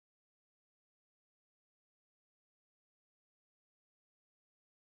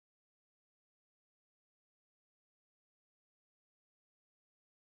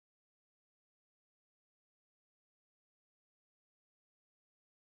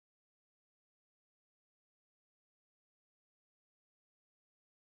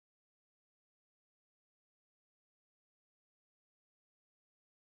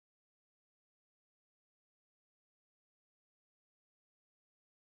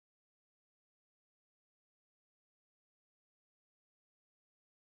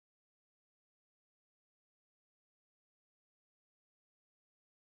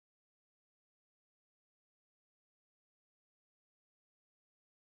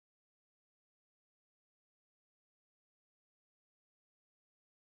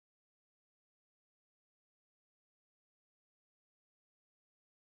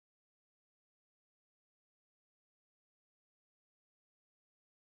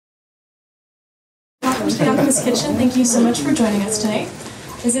welcome to the Alchemist Kitchen. Thank you so much for joining us tonight.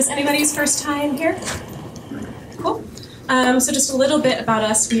 Is this anybody's first time here? Cool. So just a little bit about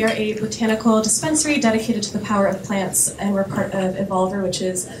us. We are a botanical dispensary dedicated to the power of plants, and we're part of Evolver, which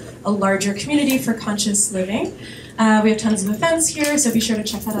is a larger community for conscious living. We have tons of events here, so be sure to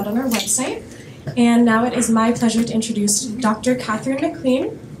check that out on our website. And now it is my pleasure to introduce Dr. Katherine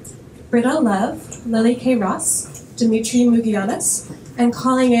MacLean, Britta Love, Lily K. Ross, Dimitri Mugianis, and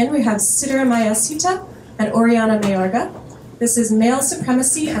calling in we have Sitaramaya Sita and Oriana Mayorga. This is Male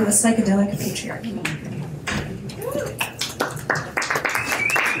Supremacy and the Psychedelic Patriarchy.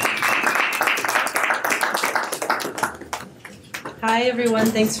 Hi everyone,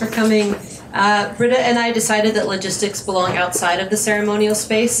 thanks for coming. Britta and I decided that logistics belong outside of the ceremonial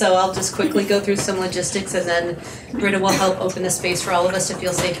space, so I'll just quickly go through some logistics and then Britta will help open the space for all of us to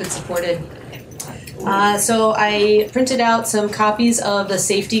feel safe and supported. So I printed out some copies of the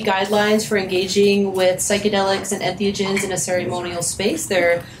safety guidelines for engaging with psychedelics and entheogens in a ceremonial space.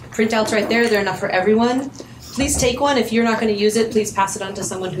 They're printouts right there, they're enough for everyone. Please take one. If you're not going to use it, please pass it on to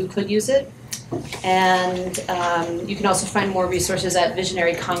someone who could use it. And you can also find more resources at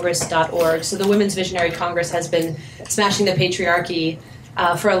visionarycongress.org. So the Women's Visionary Congress has been smashing the patriarchy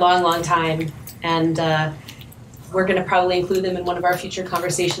for a long, long time. And we're going to probably include them in one of our future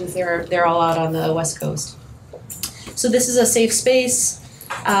conversations. They're all out on the West Coast. So this is a safe space.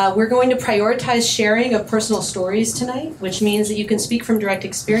 We're going to prioritize sharing of personal stories tonight, which means that you can speak from direct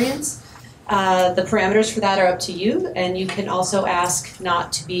experience. The parameters for that are up to you, and you can also ask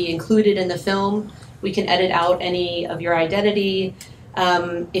not to be included in the film. We can edit out any of your identity.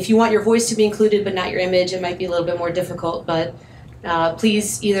 If you want your voice to be included but not your image, it might be a little bit more difficult, but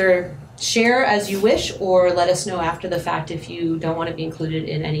please either share as you wish or let us know after the fact if you don't want to be included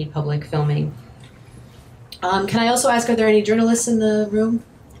in any public filming. Can I also ask, are there any journalists in the room?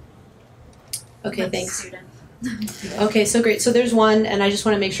 Okay, thanks. Okay, so great. So there's one, and I just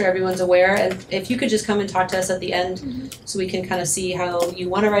want to make sure everyone's aware. And if you could just come and talk to us at the end so we can kind of see how you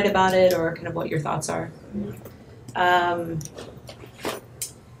want to write about it or kind of what your thoughts are.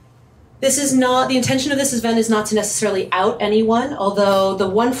 This is not, the intention of this event is not to necessarily out anyone, although the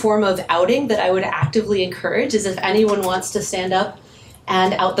one form of outing that I would actively encourage is if anyone wants to stand up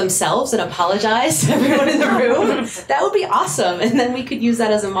and out themselves and apologize to everyone in the room, that would be awesome. And then we could use that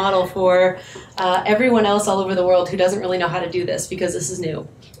as a model for everyone else all over the world who doesn't really know how to do this because this is new.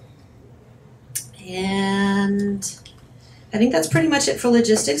 And I think that's pretty much it for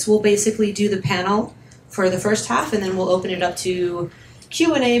logistics. We'll basically do the panel for the first half and then we'll open it up to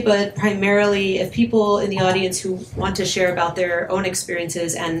Q&A, but primarily if people in the audience who want to share about their own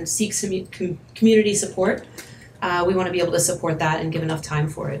experiences and seek some community support, we want to be able to support that and give enough time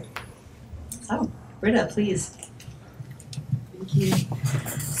for it. So, Britta, please. Thank you.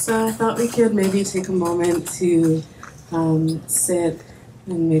 So I thought we could maybe take a moment to sit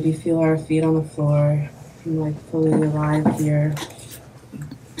and maybe feel our feet on the floor and like fully alive here.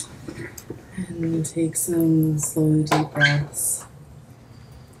 And take some slow, deep breaths.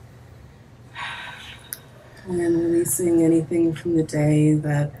 And releasing anything from the day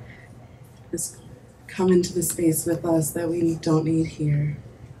that is come into the space with us that we don't need here.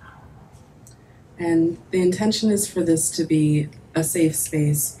 And the intention is for this to be a safe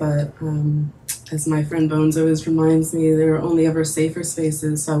space, but as my friend Bones always reminds me, there are only ever safer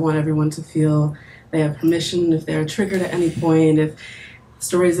spaces, so I want everyone to feel they have permission if they're triggered at any point, if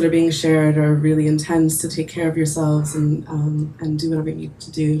stories that are being shared are really intense, to take care of yourselves and do whatever you need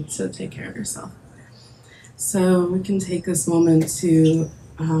to do to take care of yourself. So we can take this moment to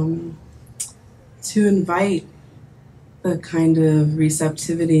invite the kind of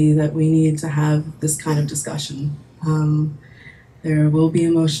receptivity that we need to have this kind of discussion. There will be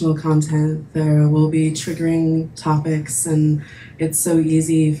emotional content, there will be triggering topics, and it's so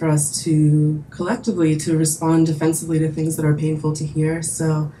easy for us to collectively to respond defensively to things that are painful to hear.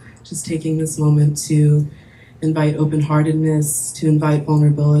 So just taking this moment to invite open-heartedness, to invite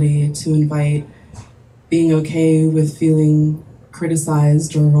vulnerability, to invite being okay with feeling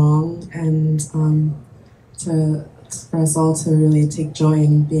criticized or wrong, and for us all to really take joy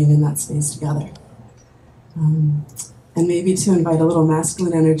in being in that space together. And maybe to invite a little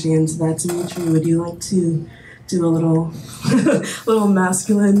masculine energy into that. Dimitri, would you like to do a little, little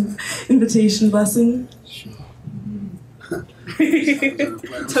masculine invitation blessing? Sure.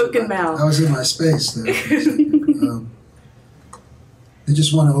 Token mouth. I was in my space there. I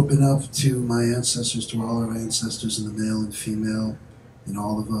just want to open up to my ancestors, to all our ancestors in the male and female, in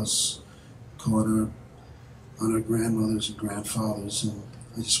all of us, on our grandmothers and grandfathers, and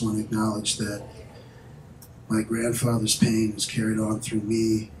I just want to acknowledge that my grandfather's pain was carried on through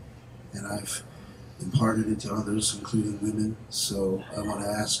me, and I've imparted it to others, including women. So I want to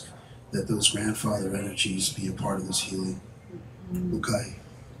ask that those grandfather energies be a part of this healing. Okay.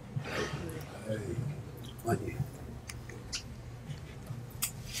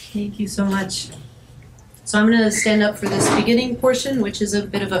 Thank you so much. So I'm going to stand up for this beginning portion, which is a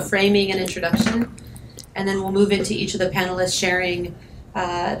bit of a framing and introduction, and then we'll move into each of the panelists sharing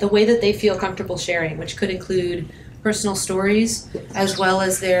the way that they feel comfortable sharing, which could include personal stories, as well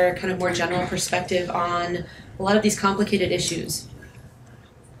as their kind of more general perspective on a lot of these complicated issues.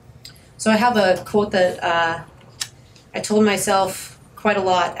 So I have a quote that I told myself quite a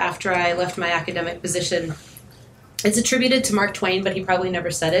lot after I left my academic position. It's attributed to Mark Twain, but he probably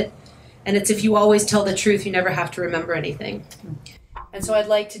never said it. And it's, if you always tell the truth, you never have to remember anything. And so I'd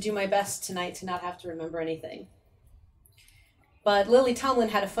like to do my best tonight to not have to remember anything. But Lily Tomlin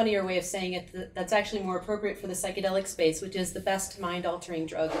had a funnier way of saying it that's actually more appropriate for the psychedelic space, which is the best mind-altering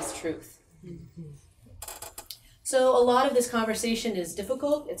drug is truth. So a lot of this conversation is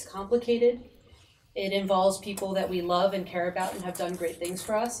difficult, it's complicated. It involves people that we love and care about and have done great things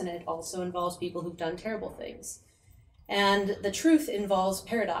for us, and it also involves people who've done terrible things. And the truth involves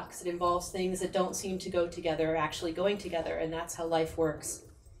paradox. It involves things that don't seem to go together actually going together, and that's how life works.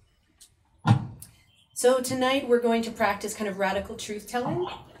 So tonight we're going to practice kind of radical truth-telling.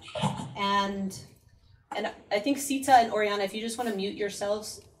 And I think Sita and Oriana, if you just want to mute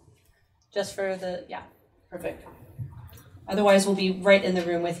yourselves just for the, yeah, perfect. Otherwise we'll be right in the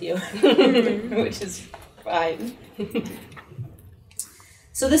room with you, which is fine.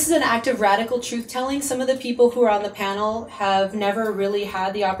 So this is an act of radical truth-telling. Some of the people who are on the panel have never really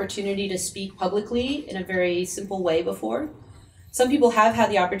had the opportunity to speak publicly in a very simple way before. Some people have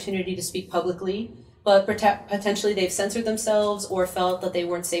had the opportunity to speak publicly, but potentially they've censored themselves or felt that they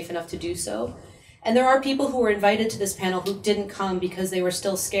weren't safe enough to do so. And there are people who were invited to this panel who didn't come because they were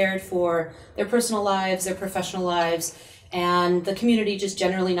still scared for their personal lives, their professional lives, and the community just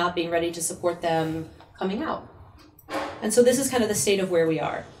generally not being ready to support them coming out. And so this is kind of the state of where we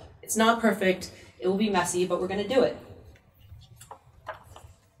are. It's not perfect, it will be messy, but we're going to do it.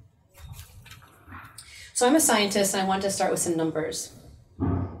 So I'm a scientist and I want to start with some numbers.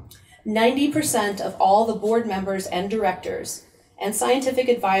 90% of all the board members and directors and scientific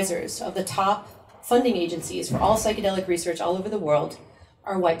advisors of the top funding agencies for all psychedelic research all over the world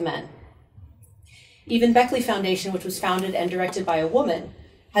are white men. Even Beckley Foundation, which was founded and directed by a woman,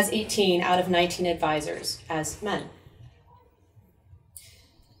 has 18 out of 19 advisors as men.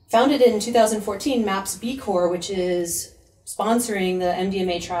 Founded in 2014, MAPS B Corps, which is sponsoring the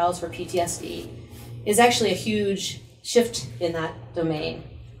MDMA trials for PTSD, is actually a huge shift in that domain.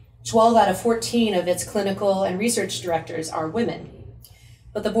 12 out of 14 of its clinical and research directors are women,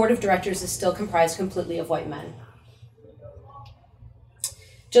 but the board of directors is still comprised completely of white men.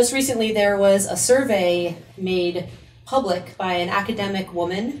 Just recently, there was a survey made public by an academic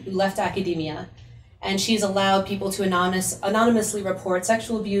woman who left academia, and she's allowed people to anonymously report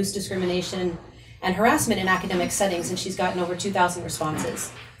sexual abuse, discrimination, and harassment in academic settings, and she's gotten over 2,000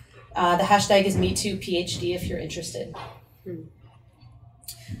 responses. The hashtag is MeTooPhD if you're interested.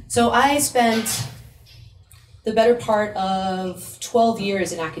 So I spent the better part of 12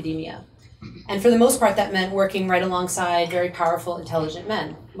 years in academia. And for the most part, that meant working right alongside very powerful, intelligent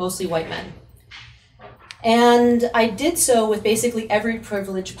men, mostly white men. And I did so with basically every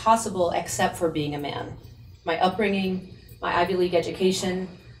privilege possible except for being a man. My upbringing, my Ivy League education,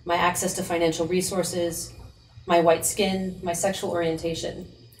 my access to financial resources, my white skin, my sexual orientation.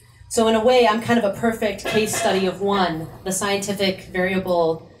 So in a way, I'm kind of a perfect case study of one, the scientific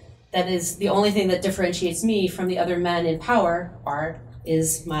variable that is the only thing that differentiates me from the other men in power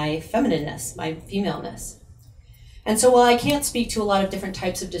is my feminineness, my femaleness. And so while I can't speak to a lot of different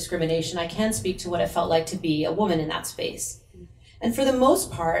types of discrimination, I can speak to what it felt like to be a woman in that space. And for the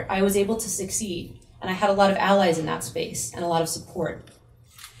most part, I was able to succeed, and I had a lot of allies in that space and a lot of support.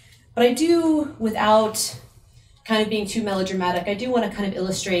 But I do, without kind of being too melodramatic, I do want to kind of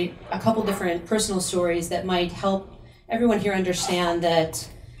illustrate a couple different personal stories that might help everyone here understand that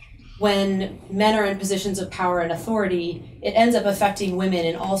when men are in positions of power and authority, it ends up affecting women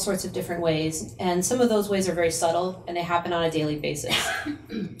in all sorts of different ways. And some of those ways are very subtle, and they happen on a daily basis.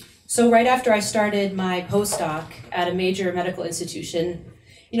 So right after I started my postdoc at a major medical institution,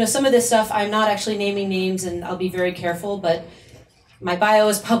 some of this stuff, I'm not actually naming names, and I'll be very careful, but my bio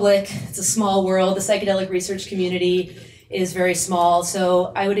is public. It's a small world. The psychedelic research community is very small.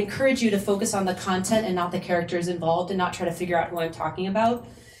 So I would encourage you to focus on the content and not the characters involved, and not try to figure out who I'm talking about.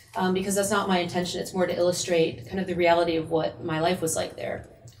 Because that's not my intention. It's more to illustrate kind of the reality of what my life was like there.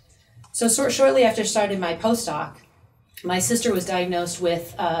 So shortly after I started my postdoc, My sister was diagnosed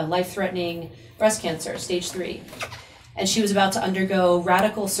with life-threatening breast cancer, stage 3. And she was about to undergo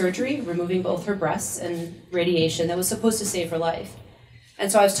radical surgery, removing both her breasts and radiation that was supposed to save her life.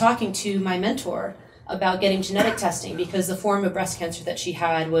 And so I was talking to my mentor about getting genetic testing because the form of breast cancer that she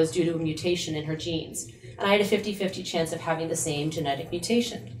had was due to a mutation in her genes. And I had a 50-50 chance of having the same genetic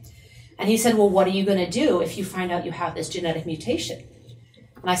mutation. And he said, well, what are you going to do if you find out you have this genetic mutation?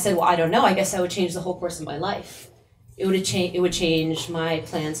 And I said, well, I don't know. I guess I would change the whole course of my life. It would change my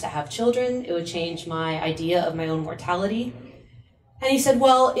plans to have children. It would change my idea of my own mortality. And he said,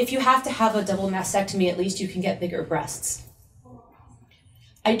 well, if you have to have a double mastectomy, at least you can get bigger breasts.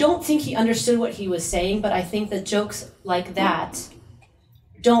 I don't think he understood what he was saying, but I think that jokes like that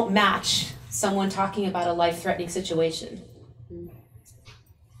don't match someone talking about a life-threatening situation.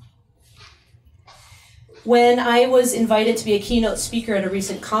 When I was invited to be a keynote speaker at a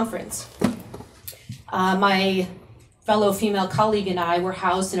recent conference, my fellow female colleague and I were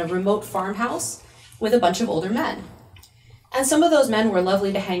housed in a remote farmhouse with a bunch of older men. And some of those men were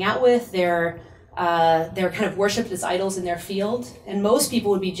lovely to hang out with. They're kind of worshipped as idols in their field. And most people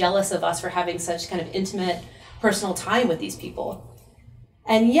would be jealous of us for having such kind of intimate, personal time with these people.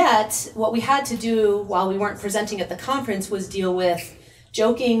 And yet, what we had to do while we weren't presenting at the conference was deal with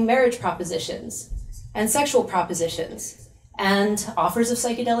joking marriage propositions and sexual propositions and offers of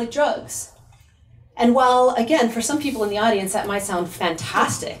psychedelic drugs. And while, again, for some people in the audience, that might sound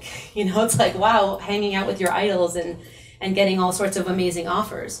fantastic. You know, it's like, wow, hanging out with your idols and getting all sorts of amazing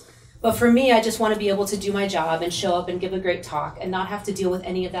offers. But for me, I just want to be able to do my job and show up and give a great talk and not have to deal with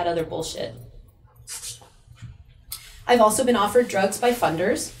any of that other bullshit. I've also been offered drugs by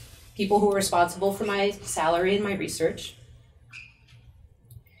funders, people who are responsible for my salary and my research.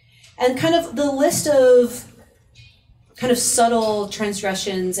 And kind of the list of kind of subtle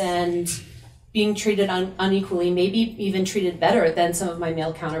transgressions and being treated unequally, maybe even treated better than some of my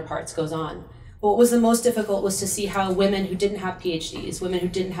male counterparts goes on. But what was the most difficult was to see how women who didn't have PhDs, women who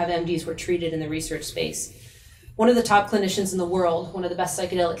didn't have MDs were treated in the research space. One of the top clinicians in the world, one of the best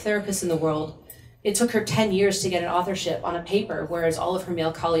psychedelic therapists in the world, it took her 10 years to get an authorship on a paper, whereas all of her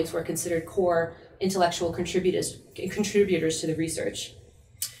male colleagues were considered core intellectual contributors to the research.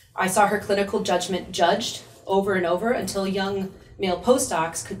 I saw her clinical judgment judged over and over until young male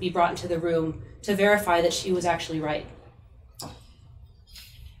postdocs could be brought into the room to verify that she was actually right.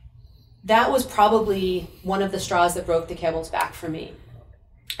 That was probably one of the straws that broke the camel's back for me.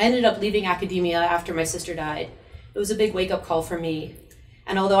 I ended up leaving academia after my sister died. It was a big wake-up call for me.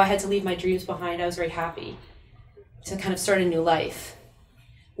 And although I had to leave my dreams behind, I was very happy to kind of start a new life.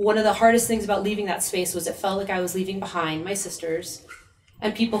 One of the hardest things about leaving that space was it felt like I was leaving behind my sisters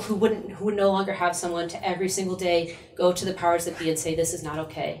and people who would no longer have someone to every single day go to the powers that be and say, this is not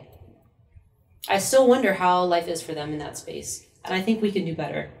okay. I still wonder how life is for them in that space, and I think we can do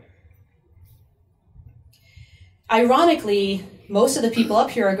better. Ironically, most of the people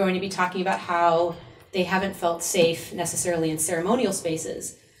up here are going to be talking about how they haven't felt safe necessarily in ceremonial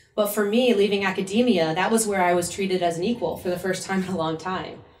spaces. But for me, leaving academia, that was where I was treated as an equal for the first time in a long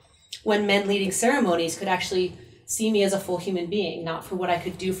time. When men leading ceremonies could actually see me as a full human being, not for what I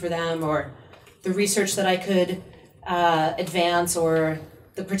could do for them or the research that I could advance or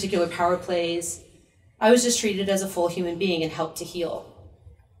the particular power plays. I was just treated as a full human being and helped to heal.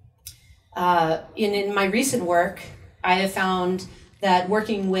 In my recent work, I have found that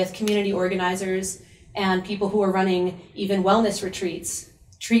working with community organizers and people who are running even wellness retreats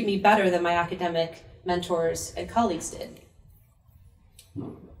treat me better than my academic mentors and colleagues did.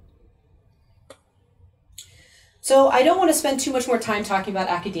 So I don't want to spend too much more time talking about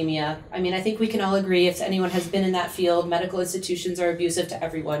academia. I mean, I think we can all agree if anyone has been in that field, medical institutions are abusive to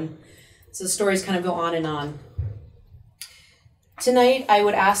everyone. So the stories kind of go on and on. Tonight, I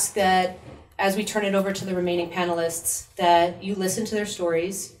would ask that as we turn it over to the remaining panelists, that you listen to their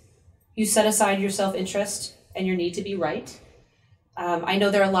stories, you set aside your self-interest and your need to be right. I know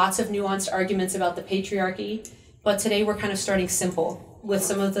there are lots of nuanced arguments about the patriarchy, but today we're kind of starting simple with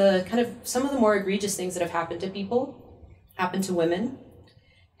some of the more egregious things that have happened to people, happened to women,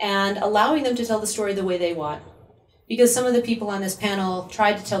 and allowing them to tell the story the way they want. Because some of the people on this panel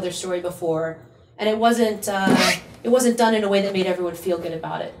tried to tell their story before, and it wasn't done in a way that made everyone feel good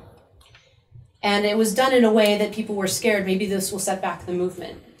about it. And it was done in a way that people were scared, maybe this will set back the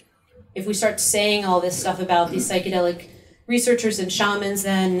movement. If we start saying all this stuff about these psychedelic researchers and shamans,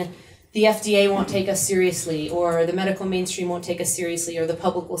 then the FDA won't take us seriously, or the medical mainstream won't take us seriously, or the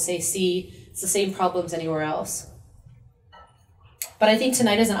public will say, see, it's the same problems anywhere else. But I think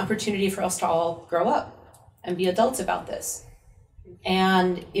tonight is an opportunity for us to all grow up and be adults about this.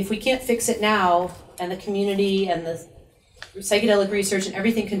 And if we can't fix it now, and the community and the psychedelic research and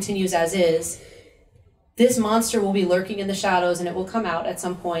everything continues as is, this monster will be lurking in the shadows and it will come out at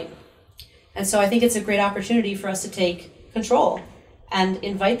some point. And so I think it's a great opportunity for us to take control and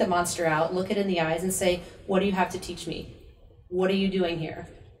invite the monster out, look it in the eyes and say, what do you have to teach me? What are you doing here?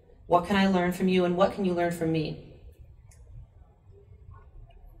 What can I learn from you and what can you learn from me?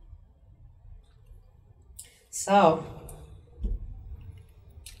 So,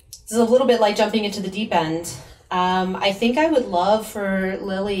 this is a little bit like jumping into the deep end. I think I would love for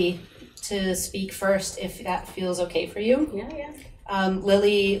Lily to speak first, if that feels okay for you. Yeah.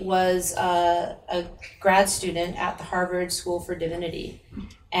 Lily was a grad student at the Harvard School for Divinity,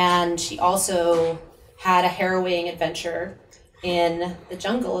 and she also had a harrowing adventure in the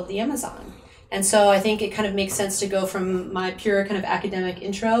jungle of the Amazon. And so I think it kind of makes sense to go from my pure kind of academic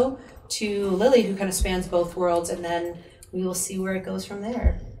intro to Lily, who kind of spans both worlds, and then we will see where it goes from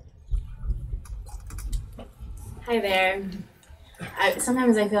there. Hi there.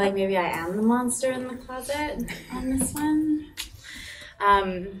 Sometimes I feel like maybe I am the monster in the closet on this one.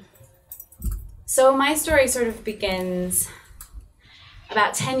 So my story sort of begins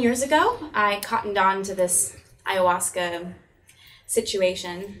about 10 years ago. I cottoned on to this ayahuasca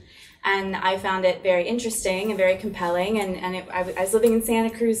situation, and I found it very interesting and very compelling, and I was living in Santa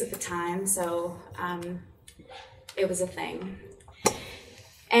Cruz at the time, so it was a thing.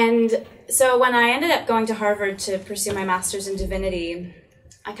 And so when I ended up going to Harvard to pursue my master's in divinity,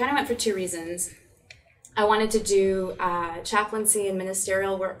 I kind of went for two reasons. I wanted to do chaplaincy and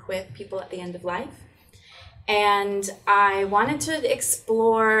ministerial work with people at the end of life, and I wanted to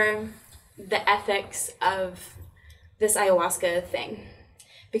explore the ethics of this ayahuasca thing,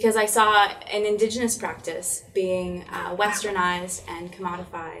 because I saw an indigenous practice being westernized and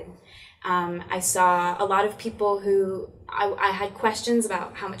commodified. I saw a lot of people who I had questions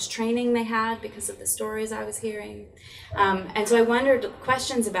about how much training they had because of the stories I was hearing. And so I wondered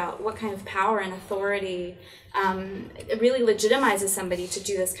questions about what kind of power and authority really legitimizes somebody to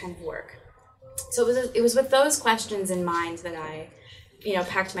do this kind of work. So it was with those questions in mind that I,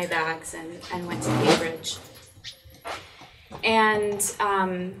 packed my bags and went to Cambridge. And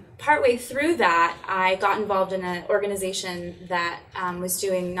partway through that, I got involved in an organization that was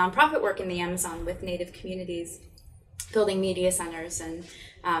doing nonprofit work in the Amazon with Native communities, building media centers and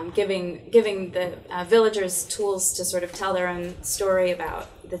giving the villagers tools to sort of tell their own story about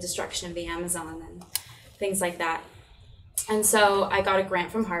the destruction of the Amazon and things like that. And so I got a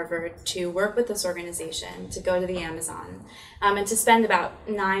grant from Harvard to work with this organization, to go to the Amazon, and to spend about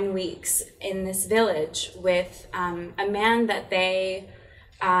 9 weeks in this village with a man that they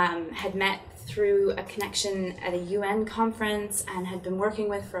had met through a connection at a UN conference and had been working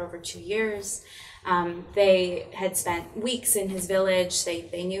with for over 2 years. They had spent weeks in his village.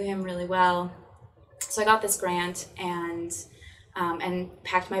 They knew him really well. So I got this grant and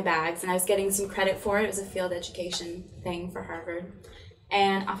packed my bags, and I was getting some credit for it. It was a field education thing for Harvard,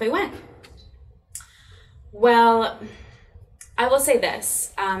 and off I went. Well, I will say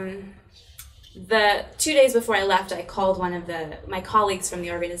this. The 2 days before I left, I called one of my colleagues from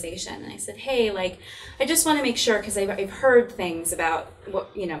the organization, and I said, hey, I just want to make sure, because I've heard things about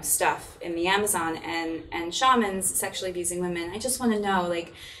stuff in the Amazon and shamans sexually abusing women. I just want to know,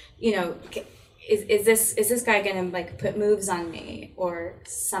 is this guy gonna put moves on me or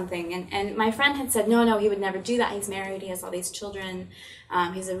something? And my friend had said, no, he would never do that. He's married, he has all these children.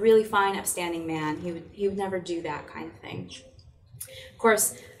 He's a really fine, upstanding man. He would never do that kind of thing. Of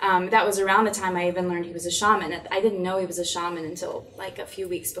course, that was around the time I even learned he was a shaman. I didn't know he was a shaman until a few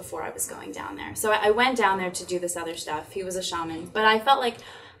weeks before I was going down there. So I went down there to do this other stuff. He was a shaman, but I felt like,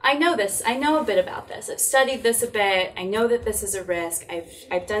 I know this. I know a bit about this. I've studied this a bit. I know that this is a risk.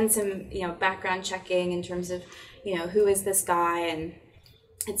 I've done some background checking in terms of who is this guy, and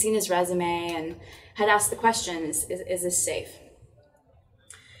had seen his resume and had asked the question: is this safe?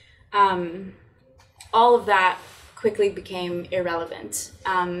 All of that quickly became irrelevant.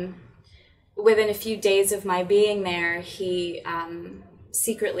 Within a few days of my being there, he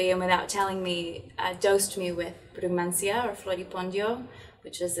secretly and without telling me dosed me with brumancia or floripondio,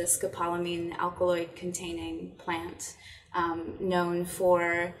 which is a scopolamine alkaloid-containing plant known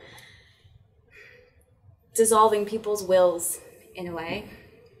for dissolving people's wills in a way.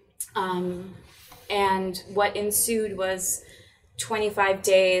 And what ensued was 25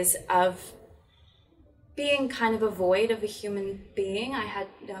 days of being kind of a void of a human being. I had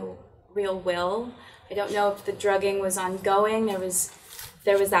no real will. I don't know if the drugging was ongoing. There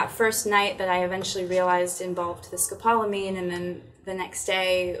was that first night that I eventually realized involved the scopolamine, and then the next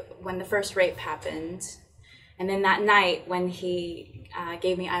day when the first rape happened, and then that night when he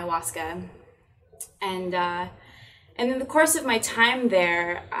gave me ayahuasca, and And in the course of my time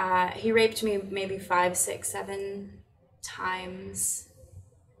there, he raped me maybe 5, 6, 7 times.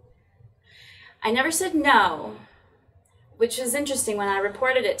 I never said no, which was interesting. When I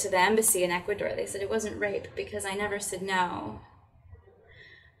reported it to the embassy in Ecuador, they said it wasn't rape because I never said no.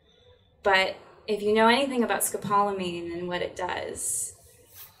 But if you know anything about scopolamine and what it does,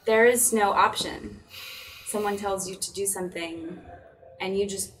 there is no option. Someone tells you to do something and you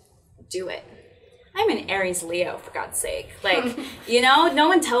just do it. I'm an Aries Leo, for God's sake. Like, you know, no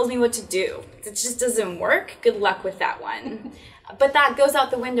one tells me what to do. It just doesn't work. Good luck with that one. But that goes out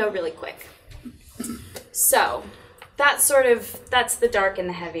the window really quick. So that's the dark and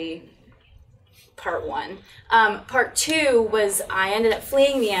the heavy part 1. Part 2 was I ended up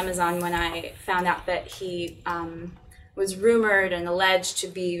fleeing the Amazon when I found out that he was rumored and alleged to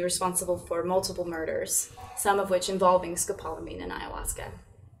be responsible for multiple murders, some of which involving scopolamine and ayahuasca.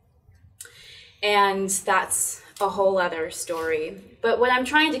 And that's a whole other story. But what I'm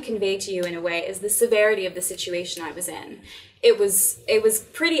trying to convey to you in a way is the severity of the situation I was in. It was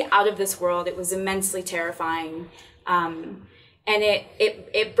pretty out of this world. It was immensely terrifying. And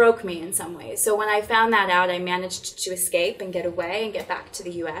it broke me in some ways. So when I found that out, I managed to escape and get away and get back to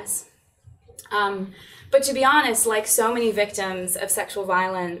the US. But to be honest, like so many victims of sexual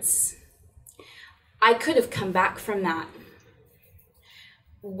violence, I could have come back from that.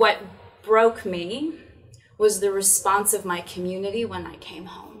 What broke me was the response of my community when I came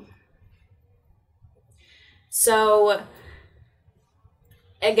home. So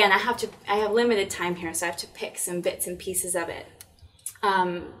again, I have limited time here, so I have to pick some bits and pieces of it.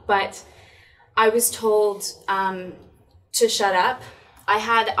 But I was told to shut up. I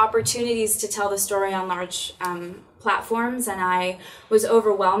had opportunities to tell the story on large platforms, and I was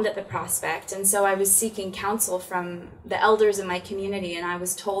overwhelmed at the prospect. And so I was seeking counsel from the elders in my community, and I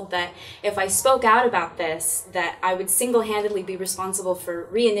was told that if I spoke out about this, that I would single-handedly be responsible for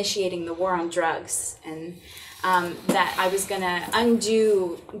reinitiating the war on drugs, and that I was going to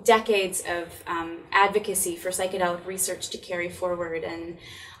undo decades of advocacy for psychedelic research to carry forward. And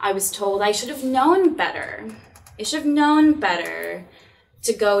I was told I should have known better. I should have known better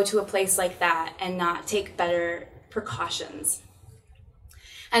to go to a place like that and not take better precautions.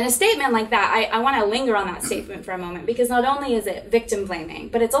 And a statement like that, I want to linger on that statement for a moment, because not only is it victim blaming,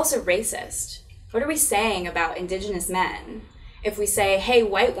 but it's also racist. What are we saying about indigenous men if we say, hey,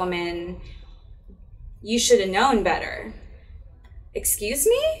 white woman, you should have known better? Excuse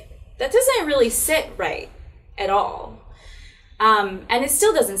me? That doesn't really sit right at all. And it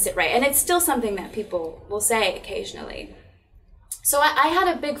still doesn't sit right. And it's still something that people will say occasionally. So I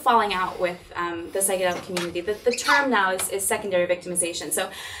had a big falling out with the psychedelic community. The term now is secondary victimization. So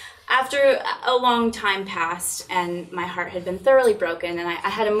after a long time passed and my heart had been thoroughly broken, and I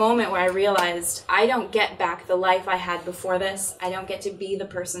had a moment where I realized I don't get back the life I had before this. I don't get to be the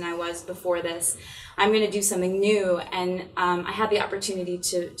person I was before this. I'm going to do something new. And I had the opportunity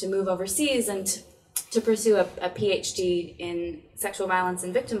to move overseas and to pursue a PhD in sexual violence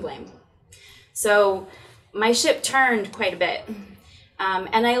and victim blame. So my ship turned quite a bit.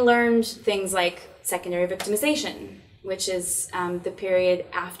 And I learned things like secondary victimization, which is the period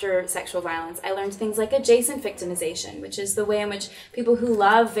after sexual violence. I learned things like adjacent victimization, which is the way in which people who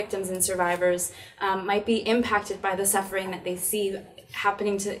love victims and survivors might be impacted by the suffering that they see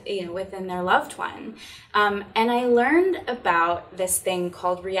happening to, within their loved one. And I learned about this thing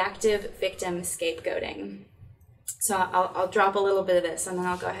called reactive victim scapegoating. So I'll drop a little bit of this and then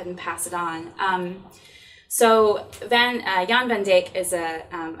I'll go ahead and pass it on. So Jan van Dijk is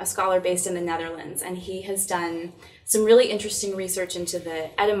a scholar based in the Netherlands, and he has done some really interesting research into the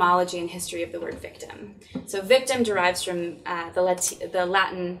etymology and history of the word victim. So victim derives from the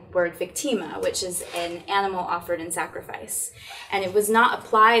Latin word victima, which is an animal offered in sacrifice. And it was not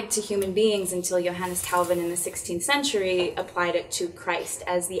applied to human beings until Johannes Calvin in the 16th century applied it to Christ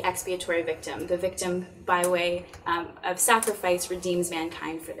as the expiatory victim. The victim by way of sacrifice redeems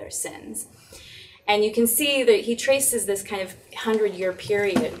mankind for their sins. And you can see that he traces this kind of 100-year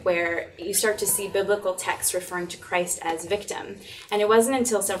period where you start to see biblical texts referring to Christ as victim. And it wasn't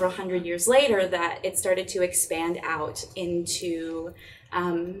until several hundred years later that it started to expand out into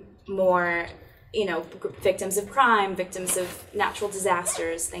more, victims of crime, victims of natural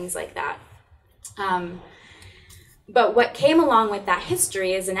disasters, things like that. But what came along with that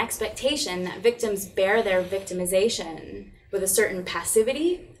history is an expectation that victims bear their victimization with a certain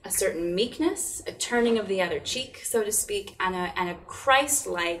passivity, a certain meekness, a turning of the other cheek, so to speak, and a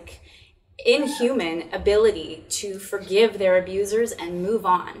Christ-like, inhuman ability to forgive their abusers and move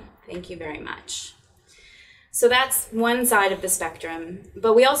on. Thank you very much. So that's one side of the spectrum.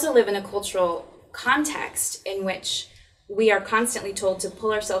 But we also live in a cultural context in which we are constantly told to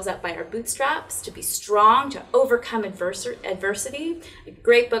pull ourselves up by our bootstraps, to be strong, to overcome adversity. A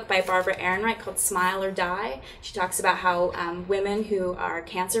great book by Barbara Ehrenreich called Smile or Die. She talks about how women who are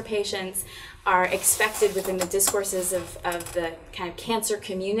cancer patients are expected within the discourses of the kind of cancer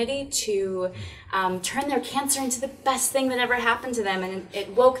community to turn their cancer into the best thing that ever happened to them, and it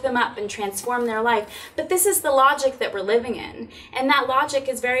woke them up and transformed their life. But this is the logic that we're living in, and that logic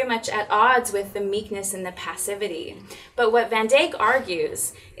is very much at odds with the meekness and the passivity. But what Van Dyke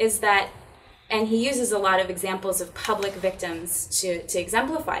argues is that, and he uses a lot of examples of public victims to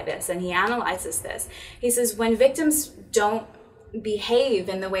exemplify this, and he analyzes this. He says when victims don't behave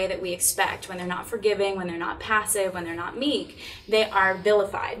in the way that we expect, when they're not forgiving, when they're not passive, when they're not meek, they are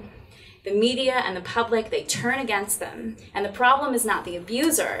vilified. The media and the public, they turn against them. And the problem is not the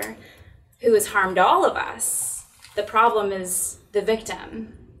abuser, who has harmed all of us. The problem is the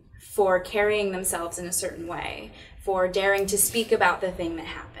victim for carrying themselves in a certain way, for daring to speak about the thing that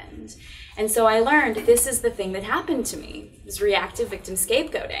happened. And so I learned this is the thing that happened to me, this reactive victim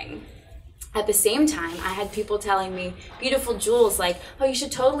scapegoating. At the same time, I had people telling me beautiful jewels like, oh, you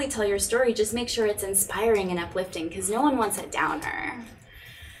should totally tell your story, just make sure it's inspiring and uplifting, because no one wants a downer.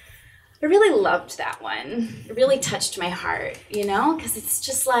 I really loved that one. It really touched my heart, you know, because it's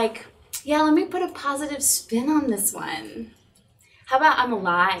just like, yeah, let me put a positive spin on this one. How about I'm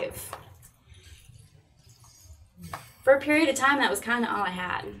alive? For a period of time, that was kind of all I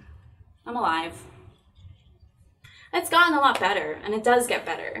had. I'm alive. It's gotten a lot better, and it does get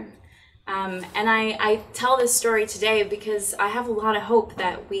better. And I tell this story today because I have a lot of hope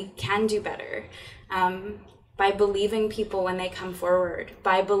that we can do better by believing people when they come forward,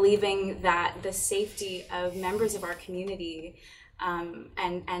 by believing that the safety of members of our community and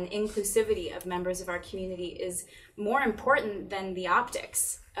inclusivity of members of our community is more important than the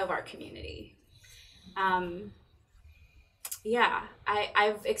optics of our community. Yeah,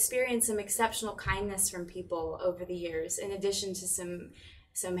 I've experienced some exceptional kindness from people over the years, in addition to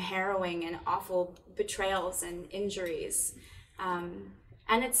some harrowing and awful betrayals and injuries.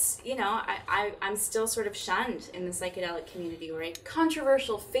 And it's, you know, I'm still sort of shunned in the psychedelic community, or a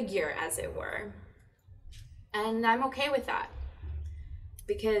controversial figure, as it were. And I'm okay with that,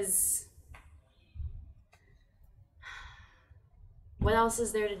 because what else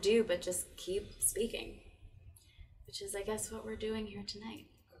is there to do but just keep speaking? Which is, I guess, what we're doing here tonight.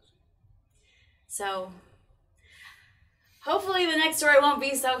 So hopefully the next story won't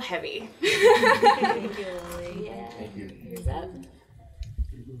be so heavy. Thank you, Lily. Yeah. Thank you. Here's up.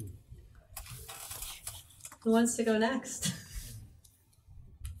 Who wants to go next?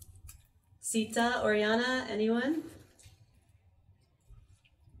 Sita, Oriana, anyone?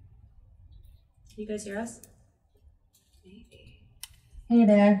 Can you guys hear us? Maybe. Hey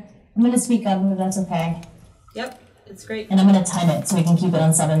there. I'm going to speak up if that's okay. Yep, it's great. And I'm going to time it so we can keep it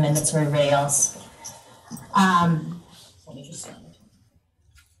on 7 minutes for everybody else. Let me just start.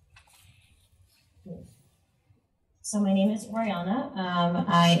 So my name is Oriana.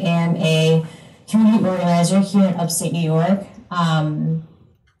 I am a community organizer here in upstate New York.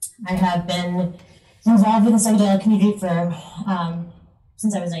 I have been involved with the psychedelic community for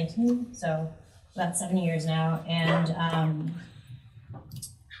since I was 19, so about 7 years now. And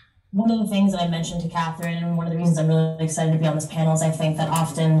one of the things that I mentioned to Katherine, and one of the reasons I'm really excited to be on this panel, is I think that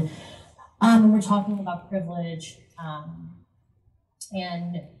often when we're talking about privilege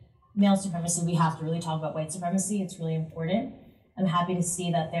and male supremacy, we have to really talk about white supremacy. It's really important. I'm happy to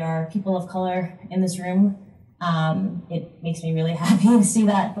see that there are people of color in this room. It makes me really happy to see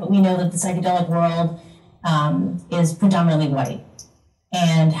that, but we know that the psychedelic world is predominantly white,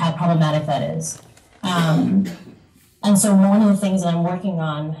 and how problematic that is. And so one of the things that I'm working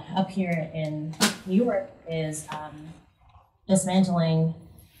on up here in New York is dismantling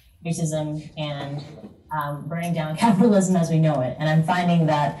racism and burning down capitalism as we know it. And I'm finding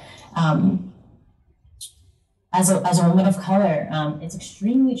that as a woman of color, it's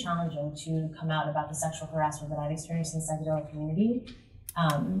extremely challenging to come out about the sexual harassment that I've experienced in the psychedelic community,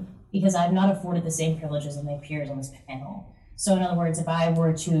 because I've not afforded the same privileges as my peers on this panel. So in other words, if I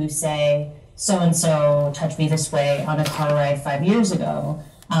were to say, so-and-so touched me this way on a car ride 5 years ago,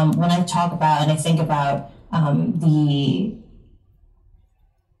 when I talk about and I think about the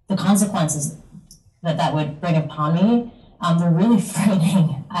consequences that would bring upon me, they're really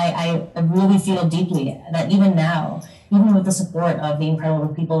frightening. I really feel deeply that even now, even with the support of the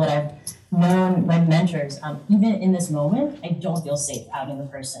incredible people that I've known, my mentors, even in this moment, I don't feel safe outing the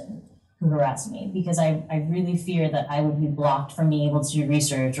person who harass me, because I really fear that I would be blocked from being able to do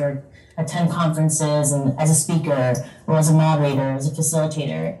research or attend conferences and as a speaker or as a moderator, as a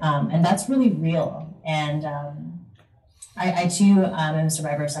facilitator. And that's really real. And I too am a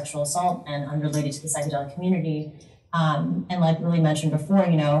survivor of sexual assault and unrelated to the psychedelic community. And like Lily mentioned before,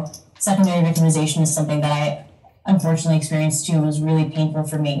 you know, secondary victimization is something that I unfortunately experienced too. It was really painful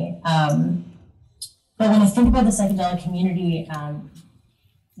for me. But when I think about the psychedelic community,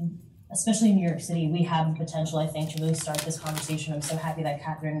 especially in New York City, we have the potential, I think, to really start this conversation. I'm so happy that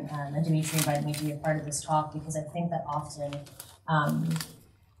Katherine and Dimitri invited me to be a part of this talk, because I think that often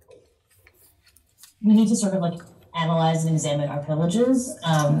we need to sort of like analyze and examine our privileges.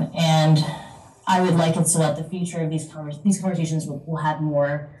 And I would like it so that the future of these conversations will have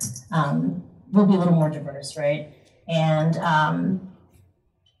more, will be a little more diverse, right? And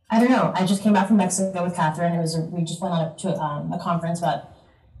I don't know, I just came back from Mexico with Katherine. We just went on to a conference about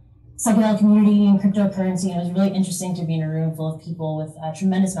psychedelic community and cryptocurrency, and it was really interesting to be in a room full of people with a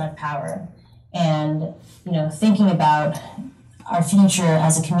tremendous amount of power, and you know, thinking about our future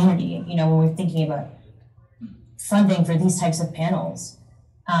as a community. You know, when we're thinking about funding for these types of panels,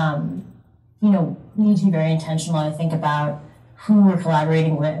 you know, we need to be very intentional, I think, about who we're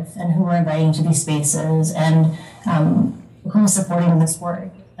collaborating with and who we're inviting to these spaces, and who's supporting this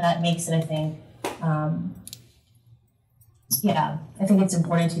work. That makes it, I think, yeah, I think it's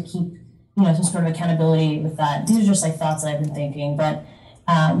important to keep, you know, some sort of accountability with that. These are just like thoughts that I've been thinking, but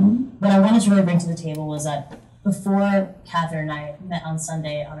what I wanted to really bring to the table was that before Katherine and I met on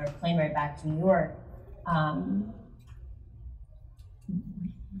Sunday on our plane ride back to New York,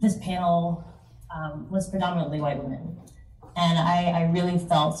 this panel was predominantly white women. And I really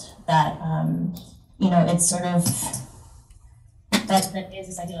felt that, you know, it's sort of, that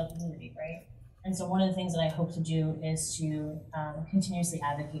is a psychedelic community, right? And so one of the things that I hope to do is to continuously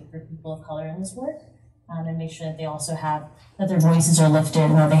advocate for people of color in this work, and make sure that they also have, that their voices are lifted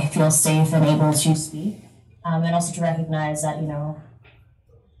and that they feel safe and able to speak. And also to recognize that, you know,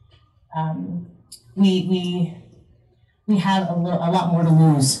 we have a lot more to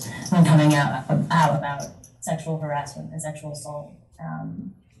lose when coming out about sexual harassment and sexual assault.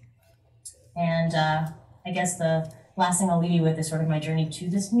 I guess the last thing I'll leave you with is sort of my journey to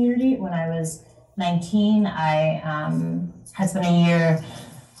this community. When I was 19, I had spent a year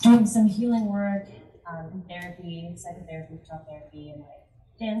doing some healing work, in therapy, psychotherapy, talk therapy, and like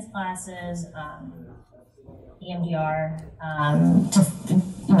dance classes, EMDR,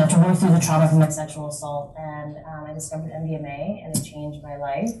 to work through the trauma from my sexual assault. And I discovered MDMA, and it changed my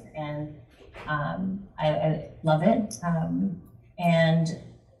life, and I love it,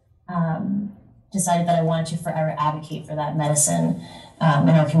 decided that I wanted to forever advocate for that medicine in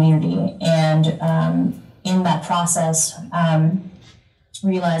our community. And in that process,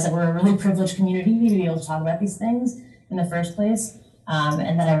 realized that we're a really privileged community to be able to talk about these things in the first place,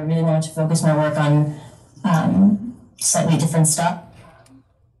 and that I really wanted to focus my work on slightly different stuff.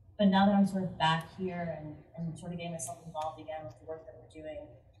 But now that I'm sort of back here and sort of getting myself involved again with the work that we're doing,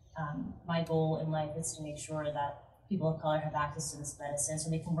 my goal in life is to make sure that people of color have access to this medicine, so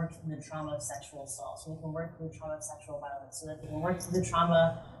they can work through the trauma of sexual assault, so they can work through the trauma of sexual violence, so that they can work through the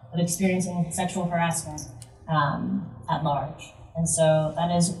trauma of experiencing sexual harassment at large. And so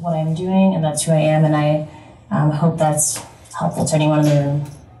that is what I'm doing, and that's who I am, and I hope that's helpful to anyone in the room.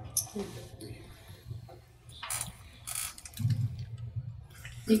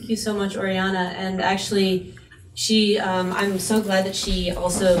 Thank you so much, Oriana. And actually, I'm so glad that she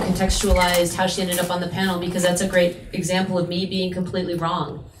also contextualized how she ended up on the panel, because that's a great example of me being completely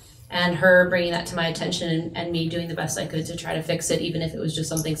wrong and her bringing that to my attention and me doing the best I could to try to fix it, even if it was just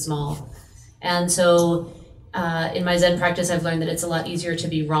something small. And so in my Zen practice, I've learned that it's a lot easier to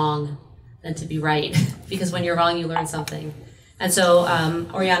be wrong than to be right, because when you're wrong, you learn something. And so,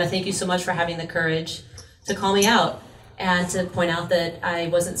 Oriana, thank you so much for having the courage to call me out and to point out that I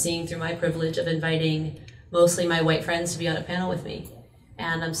wasn't seeing through my privilege of inviting mostly my white friends to be on a panel with me.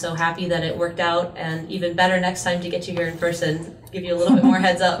 And I'm so happy that it worked out, and even better next time to get you here in person, give you a little bit more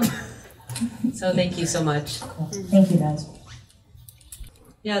heads up. So thank you so much. Cool. Thank you, guys.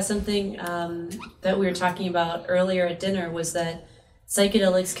 Yeah, something that we were talking about earlier at dinner was that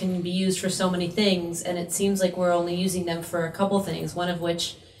psychedelics can be used for so many things, and it seems like we're only using them for a couple things, one of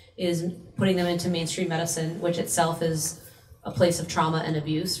which is putting them into mainstream medicine, which itself is a place of trauma and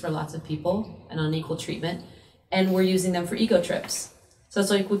abuse for lots of people and unequal treatment, and we're using them for ego trips. So it's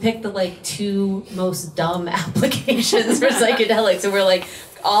like we picked the two most dumb applications for psychedelics, and we're like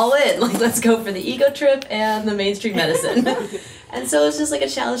all in, let's go for the ego trip and the mainstream medicine. And so it's just like a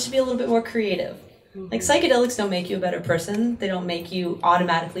challenge to be a little bit more creative. Like, psychedelics don't make you a better person. They don't make you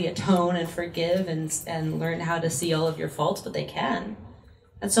automatically atone and forgive and learn how to see all of your faults, but they can.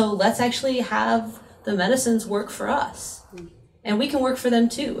 And so let's actually have the medicines work for us. And we can work for them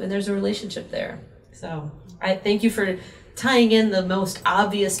too, and there's a relationship there. So I thank you for tying in the most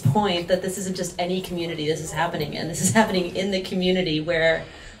obvious point that this isn't just any community this is happening in. This is happening in the community where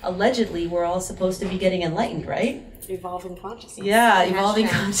allegedly we're all supposed to be getting enlightened, right? Evolving consciousness. Yeah, evolving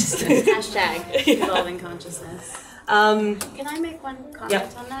consciousness. Hashtag evolving consciousness. Can I make one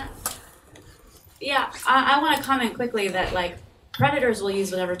comment on that? Yeah, I want to comment quickly that, like, predators will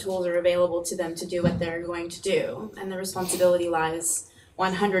use whatever tools are available to them to do what they're going to do, and the responsibility lies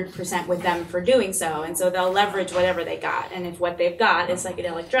 100% with them for doing so, and so they'll leverage whatever they got, and if what they've got is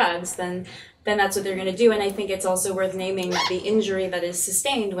psychedelic drugs, then that's what they're going to do. And I think it's also worth naming that the injury that is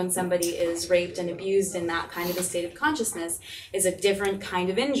sustained when somebody is raped and abused in that kind of a state of consciousness is a different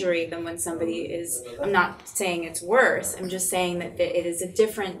kind of injury than when somebody is, I'm not saying it's worse, I'm just saying that it is a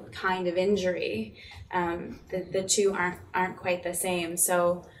different kind of injury. The two aren't quite the same.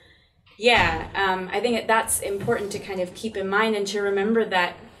 So yeah, I think that's important to kind of keep in mind and to remember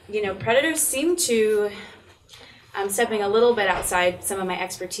that, you know, predators seem to, I'm stepping a little bit outside some of my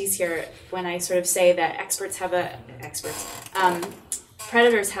expertise here when I sort of say that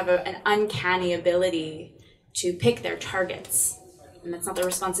predators have an uncanny ability to pick their targets. And that's not the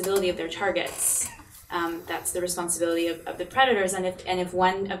responsibility of their targets. That's the responsibility of the predators. And if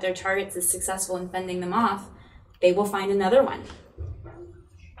one of their targets is successful in fending them off, they will find another one.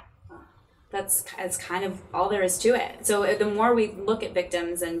 That's kind of all there is to it. So the more we look at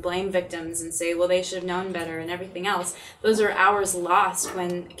victims and blame victims and say, well, they should have known better and everything else, those are hours lost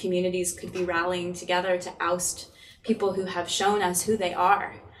when communities could be rallying together to oust people who have shown us who they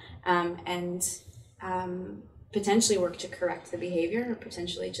are, and potentially work to correct the behavior, or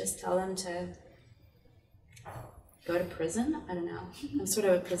potentially just tell them to go to prison. I don't know. I'm sort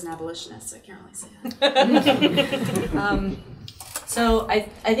of a prison abolitionist, so I can't really say that. So I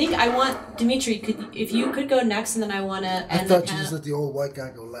think I want Dimitri. If you could go next, and then I want to end the panel. I thought you just let the old white guy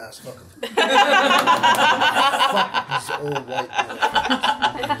go last. Fuck him. Fuck this old white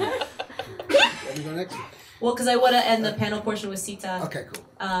guy. Let me go next. Well, because I want to end the panel portion with Sita. Okay, cool.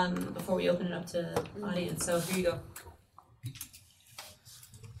 Before we open it up to the audience. So here you go.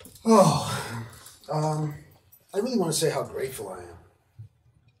 I really want to say how grateful I am.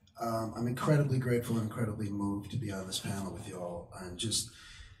 I'm incredibly grateful and incredibly moved to be on this panel with you all. And just,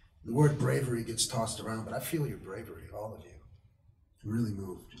 the word bravery gets tossed around, but I feel your bravery, all of you. I'm really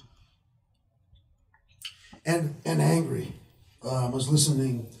moved. And angry. I was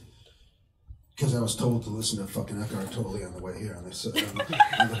listening, because I was told to listen to fucking Eckhart Tolle on the way here on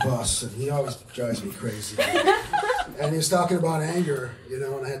the bus, and he always drives me crazy. And he was talking about anger, you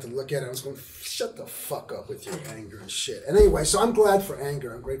know, and I had to look at it. I was going, shut the fuck up with your anger and shit. And anyway, so I'm glad for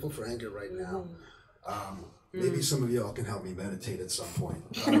anger. I'm grateful for anger right now. Maybe some of y'all can help me meditate at some point.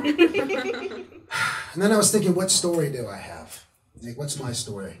 And then I was thinking, what story do I have? Like, what's my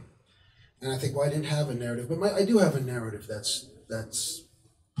story? And I think, well, I didn't have a narrative, but I do have a narrative that's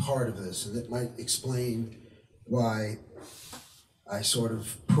part of this, and it might explain why I sort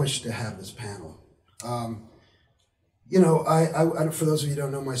of pushed to have this panel. You know, I for those of you who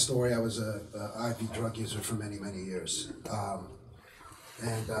don't know my story, I was a IV drug user for many, many years.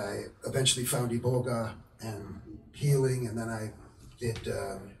 And I eventually found Iboga and healing, and then I did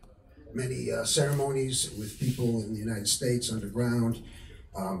many ceremonies with people in the United States underground.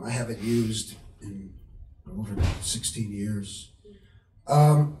 I haven't used in over 16 years.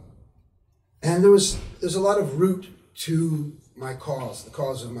 And there's a lot of root to my cause, the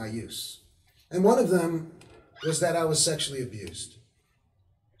cause of my use. And one of them was that I was sexually abused.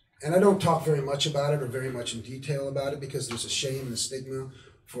 And I don't talk very much about it or very much in detail about it because there's a shame and a stigma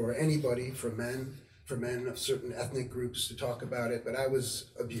for anybody, for men of certain ethnic groups to talk about it, but I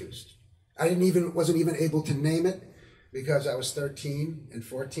was abused. I wasn't even able to name it because I was 13 and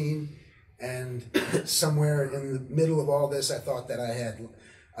 14, and somewhere in the middle of all this, I thought that I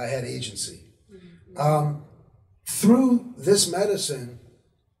had agency. Through this medicine,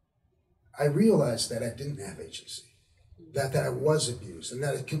 I realized that I didn't have agency, that I was abused, and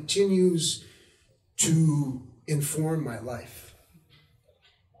that it continues to inform my life.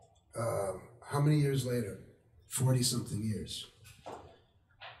 How many years later? 40-something years.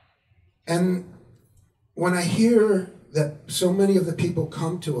 And when I hear that so many of the people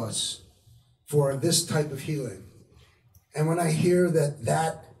come to us for this type of healing, and when I hear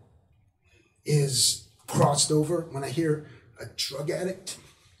that is crossed over, when I hear a drug addict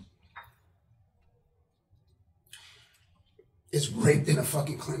is raped in a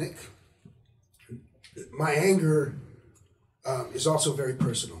fucking clinic, my anger is also very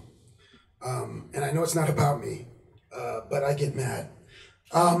personal. And I know it's not about me, but I get mad.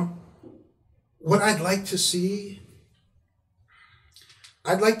 What I'd like to see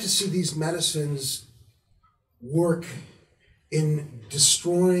these medicines work in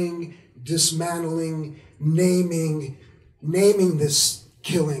destroying, dismantling, naming this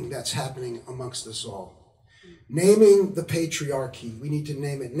killing that's happening amongst us all. Naming the patriarchy, we need to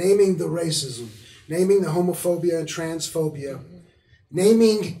name it. Naming the racism, naming the homophobia and transphobia,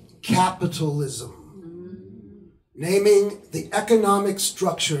 naming capitalism, naming the economic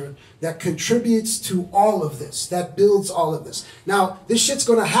structure that contributes to all of this, that builds all of this. Now, this shit's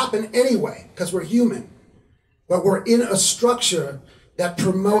gonna happen anyway, because we're human, but we're in a structure that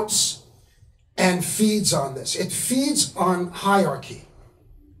promotes and feeds on this. It feeds on hierarchy.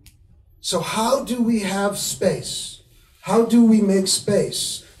 So how do we have space? How do we make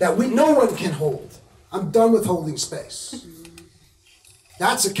space that no one can hold? I'm done with holding space.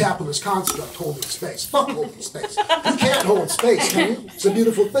 That's a capitalist construct, holding space. Fuck holding space. You can't hold space, can you? It's a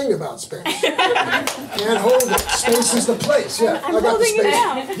beautiful thing about space. You can't hold it. Space is the place. Yeah, I got the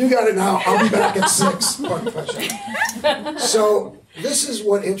space. You got it now. I'll be back at 6. So this is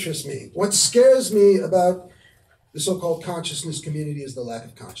what interests me. What scares me about the so-called consciousness community is the lack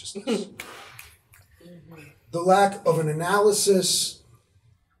of consciousness. The lack of an analysis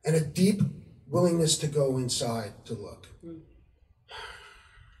and a deep willingness to go inside to look.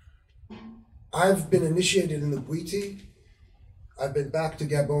 I've been initiated in the Bwiti. I've been back to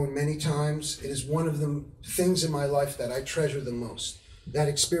Gabon many times. It is one of the things in my life that I treasure the most. That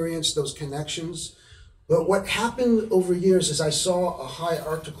experience, those connections. But what happened over years is I saw a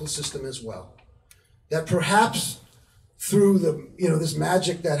hierarchical system as well. That perhaps through this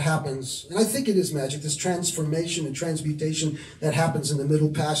magic that happens, and I think it is magic, this transformation and transmutation that happens in the Middle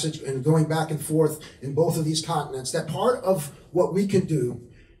Passage and going back and forth in both of these continents, that part of what we can do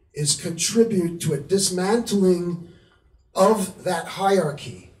is contribute to a dismantling of that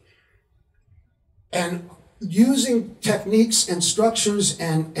hierarchy and using techniques and structures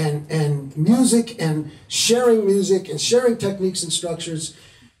and music and sharing techniques and structures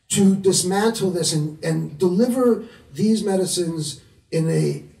to dismantle this and deliver these medicines in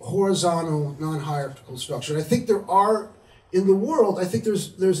a horizontal, non-hierarchical structure. And I think there are, in the world, I think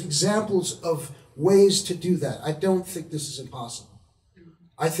there's examples of ways to do that. I don't think this is impossible.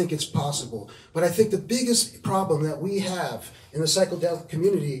 I think it's possible. But I think the biggest problem that we have in the psychedelic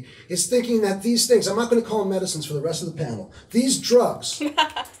community is thinking that these things, I'm not going to call them medicines for the rest of the panel, these drugs,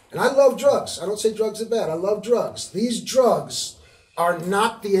 and I love drugs. I don't say drugs are bad. I love drugs. These drugs are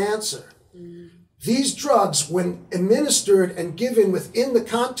not the answer. These drugs, when administered and given within the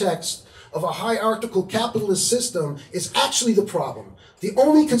context of a hierarchical capitalist system, is actually the problem. The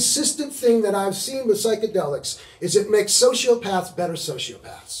only consistent thing that I've seen with psychedelics is it makes sociopaths better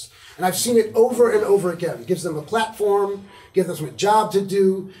sociopaths. And I've seen it over and over again. It gives them a platform, gives them a job to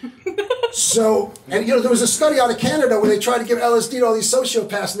do. So, and there was a study out of Canada where they tried to give LSD to all these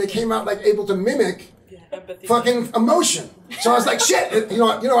sociopaths and they came out like able to mimic fucking emotion. So I was like, shit, I'm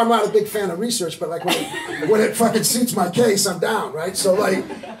not a big fan of research, but like when it fucking suits my case, I'm down, right? So I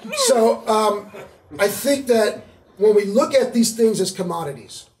think that when we look at these things as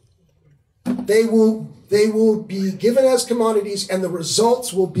commodities, they will be given as commodities and the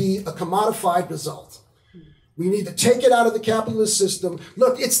results will be a commodified result. We need to take it out of the capitalist system.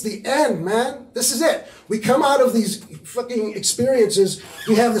 Look, it's the end, man. This is it. We come out of these fucking experiences.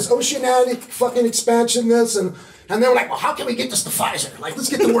 We have this oceanic fucking expansion, and then we're like, well, how can we get this to Pfizer? Like, let's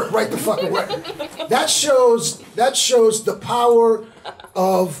get to work right the fucking way. That shows the power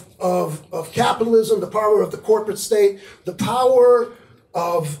of capitalism, the power of the corporate state, the power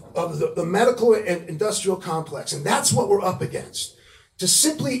of the medical and industrial complex. And that's what we're up against. To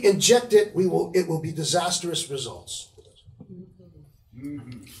simply inject it, it will be disastrous results.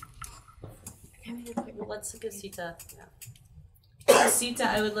 Let's go, Sita. Sita,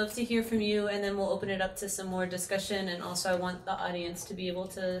 I would love to hear from you, and then we'll open it up to some more discussion. And also, I want the audience to be able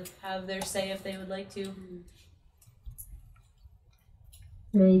to have their say if they would like to.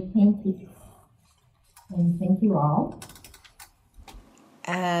 Great, thank you. And thank you all.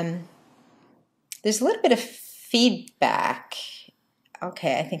 There's a little bit of feedback.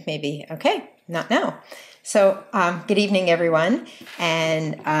 Okay, I think maybe, okay, not now. So good evening, everyone,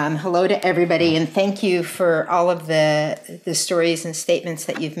 and hello to everybody, and thank you for all of the stories and statements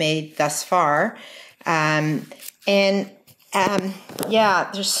that you've made thus far. Yeah,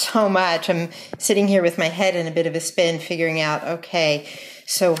 there's so much. I'm sitting here with my head in a bit of a spin, figuring out, okay,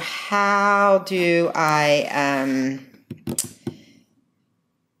 so how do I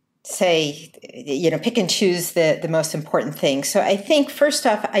say, pick and choose the most important things. So I think first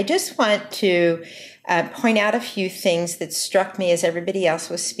off, I just want to point out a few things that struck me as everybody else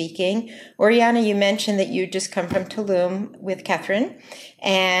was speaking. Oriana, you mentioned that you just come from Tulum with Katherine,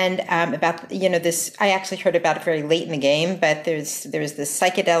 and about this. I actually heard about it very late in the game, but there's this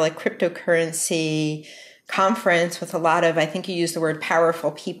psychedelic cryptocurrency conference with a lot of, I think you used the word,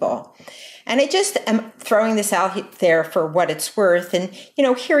 powerful people. And I just am throwing this out there for what it's worth. And,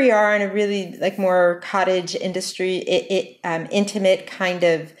 here we are in a really more cottage industry, intimate kind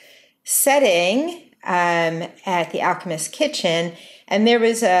of setting at the Alchemist kitchen. And there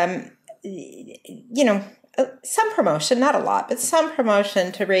was, some promotion, not a lot, but some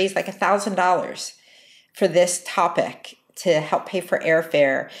promotion to raise $1,000 for this topic to help pay for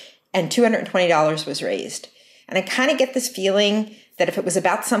airfare. And $220 was raised. And I kind of get this feeling that if it was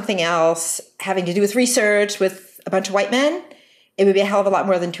about something else having to do with research with a bunch of white men, it would be a hell of a lot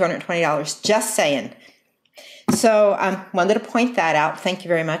more than $220. Just saying. So wanted to point that out. Thank you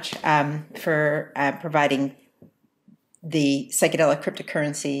very much for providing the psychedelic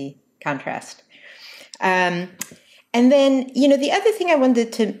cryptocurrency contrast. And then, the other thing I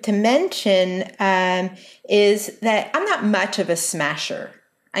wanted to mention is that I'm not much of a smasher.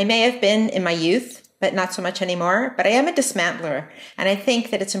 I may have been in my youth, but not so much anymore. But I am a dismantler. And I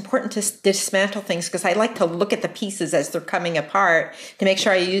think that it's important to dismantle things because I like to look at the pieces as they're coming apart to make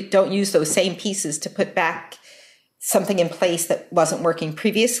sure I don't use those same pieces to put back something in place that wasn't working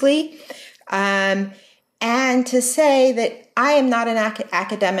previously. And to say that I am not an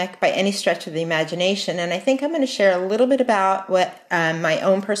academic by any stretch of the imagination. And I think I'm going to share a little bit about what my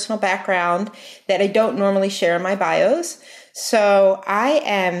own personal background that I don't normally share in my bios. So I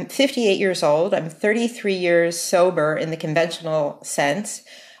am 58 years old. I'm 33 years sober in the conventional sense.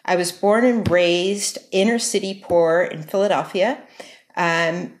 I was born and raised inner city poor in Philadelphia.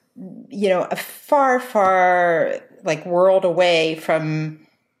 A far, far world away from,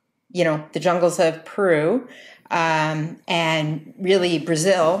 the jungles of Peru, and really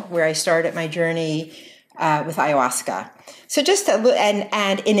Brazil, where I started my journey with ayahuasca. So just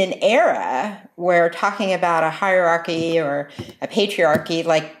and in an era where talking about a hierarchy or a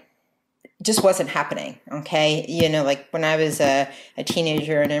patriarchy just wasn't happening. Okay, when I was a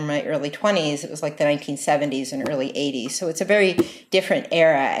teenager and in my early 20s, it was the 1970s and early 80s. So it's a very different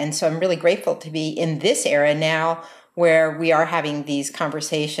era, and so I'm really grateful to be in this era now, where we are having these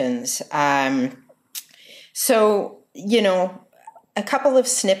conversations. So a couple of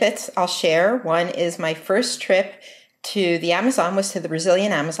snippets I'll share. One is my first trip to the Amazon was to the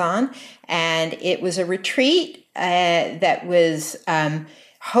Brazilian Amazon, and it was a retreat that was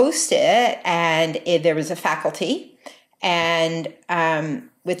hosted, and there was a faculty, and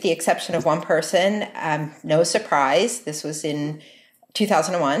with the exception of one person, no surprise, this was in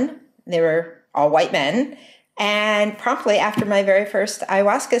 2001, they were all white men, and promptly after my very first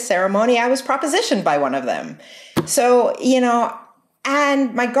ayahuasca ceremony, I was propositioned by one of them. So,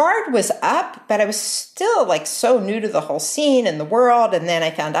 and my guard was up, but I was still so new to the whole scene and the world. And then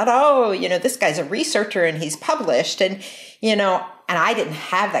I found out, this guy's a researcher and he's published, and I didn't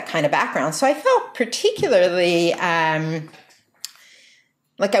have that kind of background. So I felt particularly I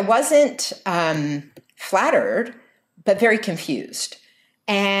wasn't flattered, but very confused.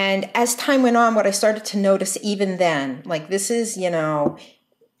 And as time went on, what I started to notice even then, this is,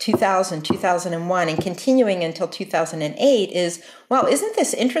 2000, 2001, and continuing until 2008 is, well, isn't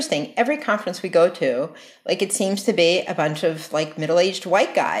this interesting? Every conference we go to, it seems to be a bunch of middle-aged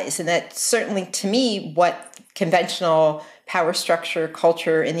white guys. And that's certainly, to me, what conventional power structure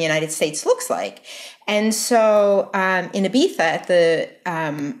culture in the United States looks like. And so in Ibiza at the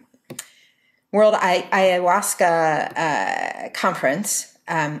World Ayahuasca Conference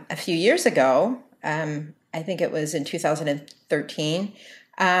a few years ago, I think it was in 2013,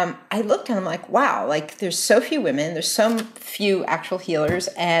 I looked and I'm wow, there's so few women, there's so few actual healers,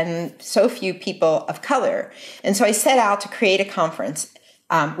 and so few people of color. And so I set out to create a conference,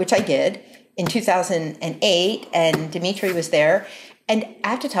 which I did in 2008, and Dimitri was there. And I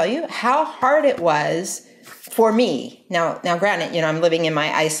have to tell you how hard it was for me. Now granted, I'm living in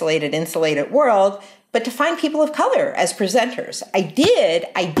my isolated, insulated world, but to find people of color as presenters. I did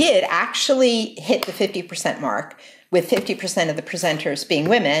actually hit the 50% mark, with 50% of the presenters being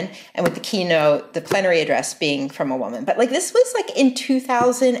women, and with the keynote, the plenary address being from a woman. But this was in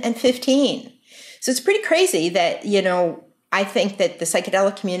 2015. So it's pretty crazy that, I think that the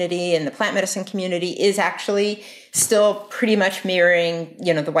psychedelic community and the plant medicine community is actually still pretty much mirroring,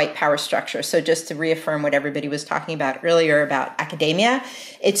 the white power structure. So just to reaffirm what everybody was talking about earlier about academia,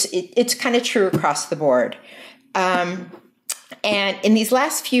 it's kind of true across the board. And in these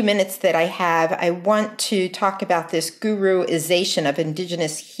last few minutes that I have, I want to talk about this guruization of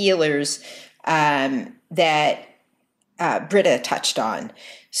indigenous healers that Britta touched on.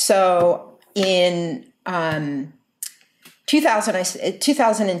 So in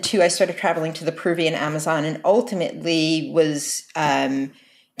 2002, I started traveling to the Peruvian Amazon and ultimately was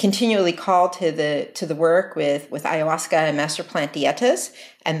continually called to the work with ayahuasca and master plant dietas.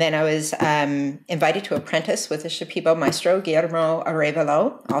 And then I was invited to apprentice with the Shipibo maestro, Guillermo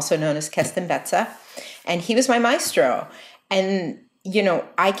Arevalo, also known as Keston Betza. And he was my maestro. And, you know,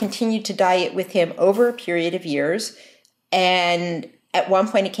 I continued to diet with him over a period of years. And at one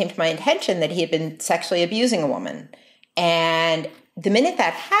point it came to my attention that he had been sexually abusing a woman. And the minute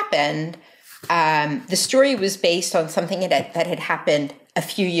that happened, the story was based on something that had happened a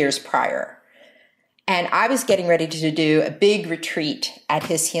few years prior. And I was getting ready to do a big retreat at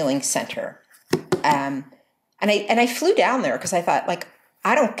his healing center. And I flew down there because I thought, like,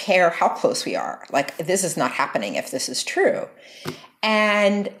 I don't care how close we are. Like, this is not happening if this is true.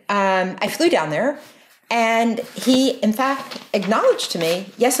 And I flew down there, and he, in fact, acknowledged to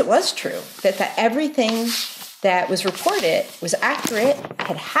me, yes, it was true, that everything that was reported was accurate,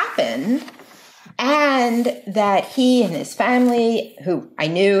 had happened, and that he and his family, who I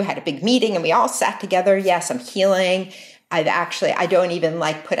knew, had a big meeting, and we all sat together. Yes, I'm healing. I don't even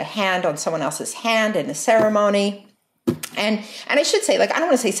like put a hand on someone else's hand in a ceremony. And I should say, like, I don't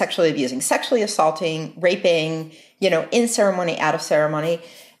want to say sexually abusing, sexually assaulting, raping, you know, in ceremony, out of ceremony.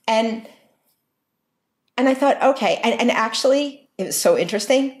 And I thought, okay. And actually, it was so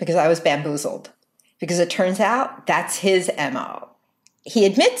interesting because I was bamboozled, because it turns out that's his MO. He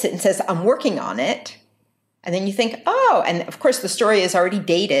admits it and says, I'm working on it. And then you think, oh, and of course the story is already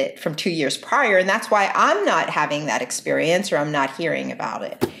dated from 2 years prior. And that's why I'm not having that experience, or I'm not hearing about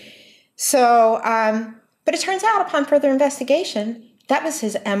it. So, but it turns out upon further investigation, that was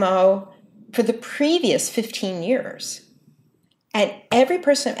his MO for the previous 15 years. And every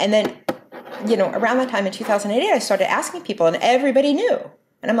person, and then, you know, around that time in 2008, I started asking people and everybody knew.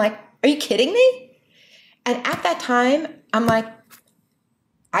 And I'm like, are you kidding me? And at that time, I'm like,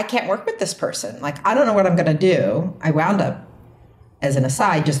 I can't work with this person. Like, I don't know what I'm going to do. I wound up, as an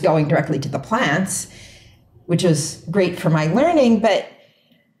aside, just going directly to the plants, which was great for my learning, but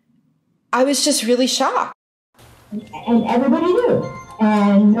I was just really shocked. And everybody knew,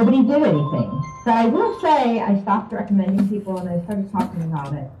 and nobody did anything. But I will say, I stopped recommending people and I started talking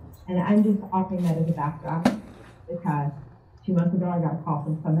about it. And I'm just offering that as a backdrop because 2 months ago I got a call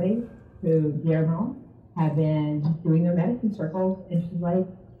from somebody who, Guillermo, had been doing their medicine circles, and she's like,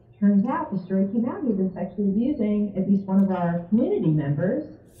 turns out the story came out, he'd been sexually abusing at least one of our community members,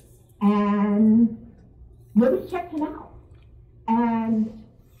 and nobody checked him out. And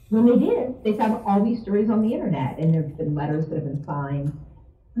when they did, they found all these stories on the internet, and there've been letters that have been signed.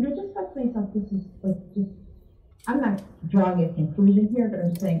 And I just thought to myself, this is like just, I'm not drawing a conclusion here, but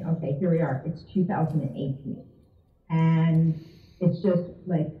I'm saying, okay, here we are, it's 2018. And it's just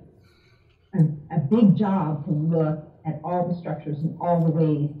like a big job to look at all the structures and all the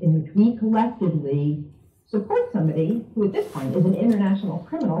ways in which we collectively support somebody who at this point is an international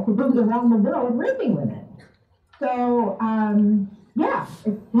criminal who goes around the world raping women. So, yeah,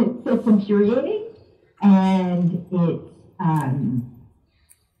 it's infuriating, and it's,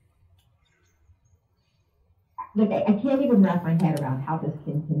 like, I can't even wrap my head around how this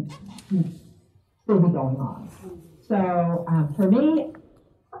can still be going on. So, for me,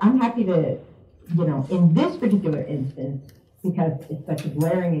 I'm happy to, you know, in this particular instance, because it's such a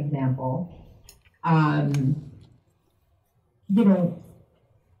glaring example, you know,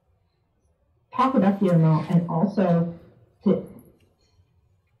 talk about Guillermo, and also to,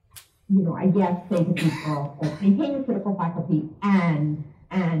 you know, I guess say to people, like, maintain your critical faculty and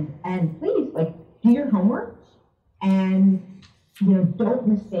please, like, do your homework, and, you know, don't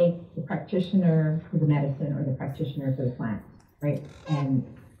mistake the practitioner for the medicine or the practitioner for the plant, right? And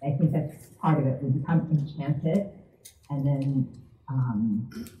I think that's part of it. We become enchanted and then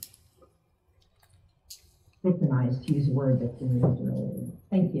victimized, to use a word that's been used earlier.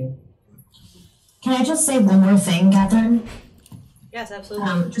 Thank you. Can I just say one more thing, Katherine? Yes,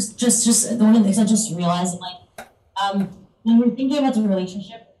 absolutely. Just the one of the things I just realized, like, when we're thinking about the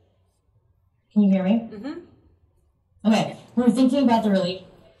relationship, can you hear me? Mm-hmm. Okay, when we're thinking about the relationship,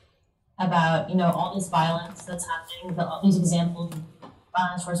 about, you know, all this violence that's happening, all these examples of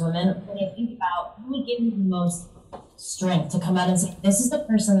violence towards women, when I think about who would give me the most strength to come out and say, this is the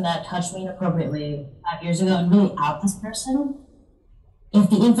person that touched me inappropriately 5 years ago, and really out this person, if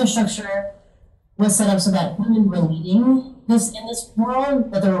the infrastructure was set up so that women were leading this in this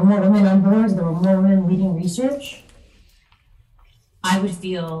world, that there were more women on boards, there were more women leading research, I would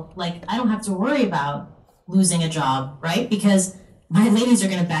feel like I don't have to worry about losing a job, right? Because my ladies are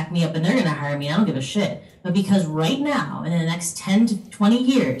going to back me up and they're going to hire me. I don't give a shit. But because right now, in the next 10 to 20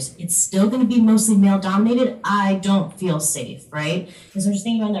 years, it's still going to be mostly male dominated, I don't feel safe, right? Because I'm just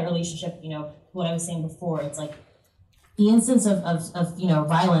thinking about that relationship, you know, what I was saying before. It's like the instance of you know,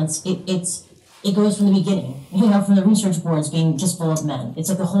 violence, it goes from the beginning, you know, from the research boards being just full of men. It's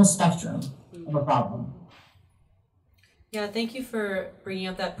like the whole spectrum of a problem. Yeah, thank you for bringing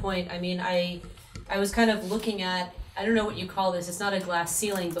up that point. I mean, I was kind of looking at, I don't know what you call this, it's not a glass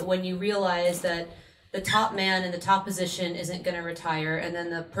ceiling, but when you realize that the top man in the top position isn't going to retire, and then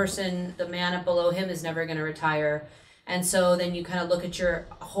the man below him is never going to retire. And so then you kind of look at your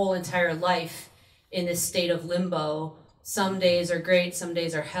whole entire life in this state of limbo. Some days are great, some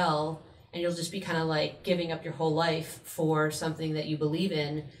days are hell, and you'll just be kind of like giving up your whole life for something that you believe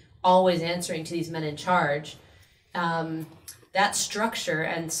in, always answering to these men in charge. That structure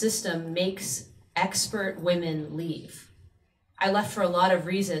and system makes expert women leave. I left for a lot of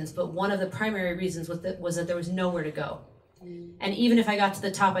reasons, but one of the primary reasons was that there was nowhere to go. And even if I got to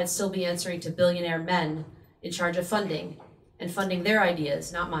the top, I'd still be answering to billionaire men in charge of funding and funding their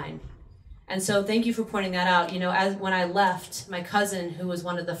ideas, not mine. And so thank you for pointing that out. You know, when I left, my cousin, who was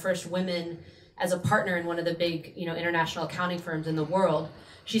one of the first women as a partner in one of the big, you know, international accounting firms in the world,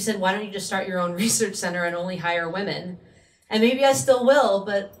 she said, why don't you just start your own research center and only hire women? And maybe I still will,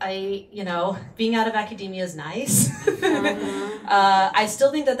 but you know, being out of academia is nice. I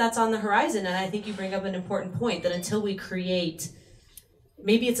still think that that's on the horizon, and I think you bring up an important point, that until we create,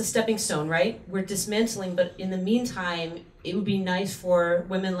 maybe it's a stepping stone, right? We're dismantling, but in the meantime, it would be nice for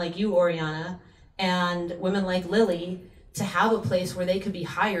women like you, Oriana, and women like Lily to have a place where they could be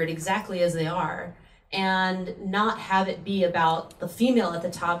hired exactly as they are, and not have it be about the female at the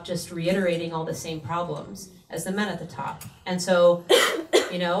top just reiterating all the same problems as the men at the top. And so,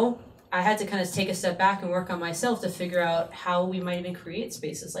 you know, I had to kind of take a step back and work on myself to figure out how we might even create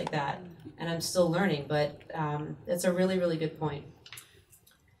spaces like that. And I'm still learning, but it's a really, really good point.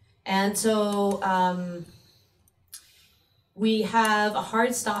 And so we have a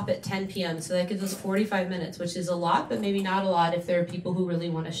hard stop at 10 p.m. So that gives us 45 minutes, which is a lot, but maybe not a lot if there are people who really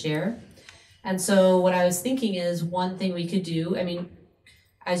want to share. And so what I was thinking is, one thing we could do, I mean,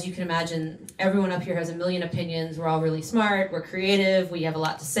 as you can imagine, everyone up here has a million opinions. We're all really smart, we're creative, we have a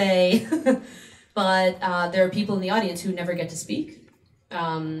lot to say. But there are people in the audience who never get to speak.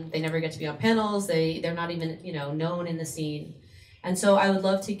 They never get to be on panels. They're not even, you know, known in the scene. And so I would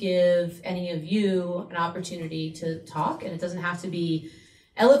love to give any of you an opportunity to talk, and it doesn't have to be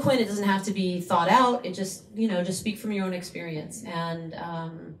eloquent, it doesn't have to be thought out. It just, you know, just speak from your own experience,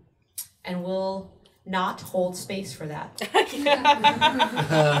 and we'll not hold space for that.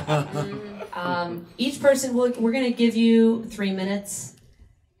 Each person, we're going to give you 3 minutes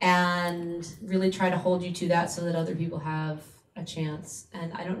and really try to hold you to that so that other people have a chance.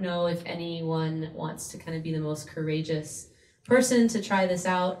 And I don't know if anyone wants to kind of be the most courageous person to try this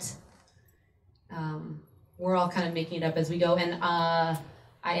out. We're all kind of making it up as we go. And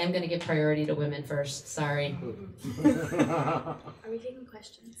I am going to give priority to women first. Sorry. Are we taking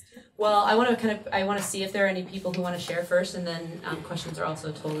questions? Well, I want to see if there are any people who want to share first, and then questions are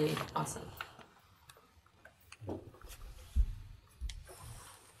also totally awesome.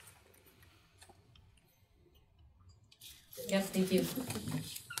 Yes, thank you.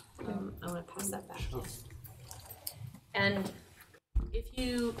 I want to pass that back. And if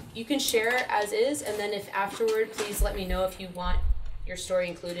you can share as is, and then if afterward, please let me know if you want your story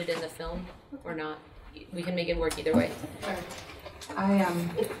included in the film or not. We can make it work either way. I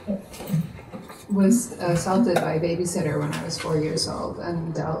was assaulted by a babysitter when I was 4 years old,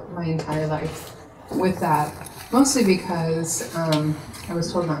 and dealt my entire life with that, mostly because I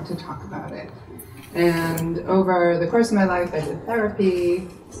was told not to talk about it. And over the course of my life, I did therapy,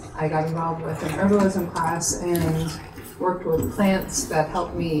 I got involved with an herbalism class, and worked with plants that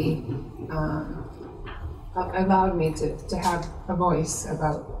helped me, allowed me to have a voice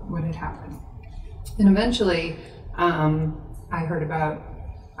about what had happened. And eventually, I heard about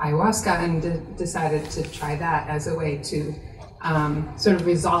ayahuasca and decided to try that as a way to sort of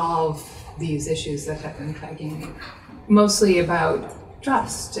resolve these issues that had been plaguing me. Mostly about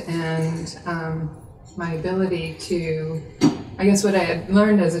trust and my ability to, I guess what I had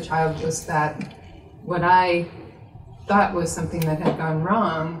learned as a child was that what I thought was something that had gone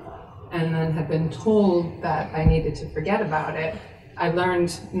wrong and then had been told that I needed to forget about it, I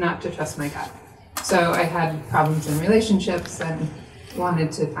learned not to trust my gut. So I had problems in relationships and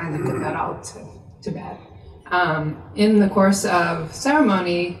wanted to finally put that all to bed. In the course of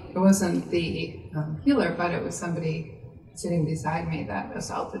ceremony, it wasn't the healer, but it was somebody sitting beside me that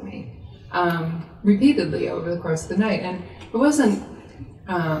assaulted me repeatedly over the course of the night. And it wasn't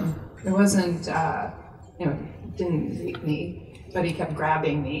didn't rape me, but he kept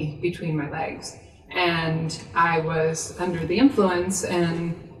grabbing me between my legs. And I was under the influence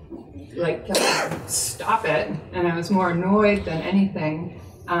and like kept stop it. And I was more annoyed than anything.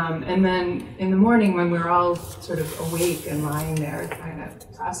 And then in the morning when we were all sort of awake and lying there trying to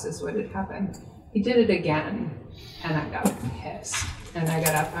process what had happened, he did it again. And I got pissed. And I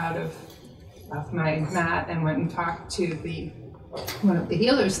got up off my mat and went and talked to one of the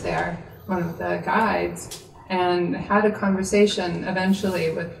healers there, one of the guides, and had a conversation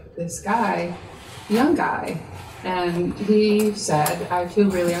eventually with this guy, young guy. And he said, I feel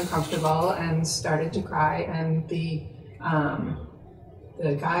really uncomfortable, and started to cry. And the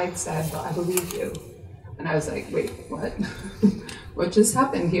guide said, well, I believe you. And I was like, wait, what? What just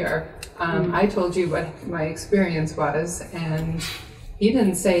happened here? I told you what my experience was, and he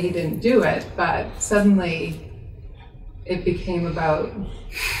didn't say he didn't do it, but suddenly it became about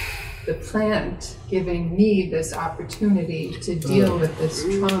the plant giving me this opportunity to deal with this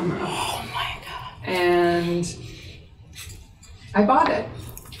trauma. Oh my God. And I bought it.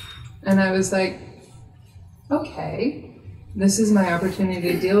 And I was like, okay, this is my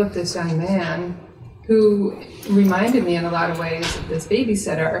opportunity to deal with this young man who reminded me in a lot of ways of this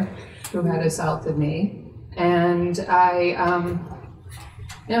babysitter who had assaulted me. And I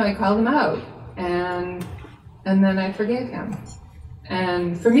called him out, and then I forgave him.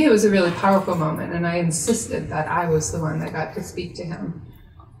 And for me, it was a really powerful moment, and I insisted that I was the one that got to speak to him.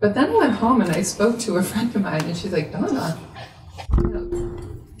 But then I went home and I spoke to a friend of mine, and she's like, Donna,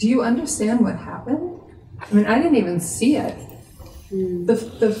 do you understand what happened? I mean, I didn't even see it.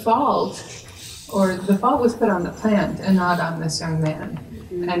 The fault was put on the plant and not on this young man.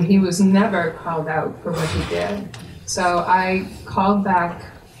 And he was never called out for what he did. So I called back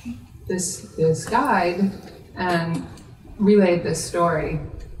this guide and relayed this story.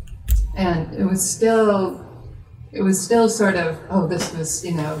 And it was still sort of, oh, this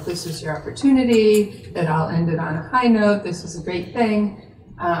was your opportunity. It all ended on a high note. This was a great thing.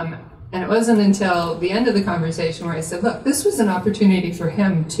 And it wasn't until the end of the conversation where I said, look, this was an opportunity for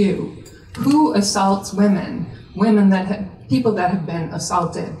him too. Who assaults women? People that have been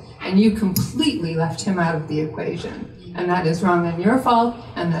assaulted, and you completely left him out of the equation. And that is wrong on your fault,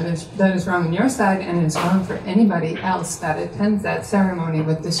 and that is wrong on your side, and it is wrong for anybody else that attends that ceremony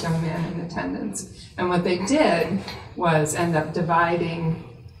with this young man in attendance. And what they did was end up dividing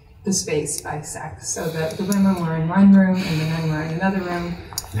the space by sex, so that the women were in one room and the men were in another room.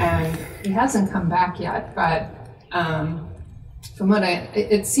 And he hasn't come back yet, but from what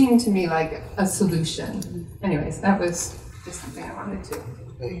it seemed to me like a solution. Anyways, that was just something I wanted to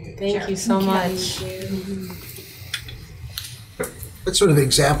Thank you so much. That's sort of an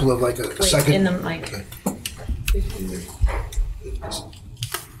example of like a psychedelic. In the mic.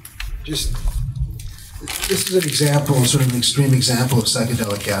 Just this is an example, sort of an extreme example of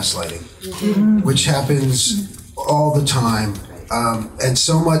psychedelic gaslighting, which happens all the time, and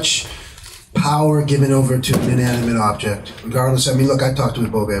so much power given over to an inanimate object, regardless. I mean, look, I talk to a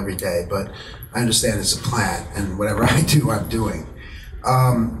boba every day, but I understand it's a plant, and whatever I do, I'm doing.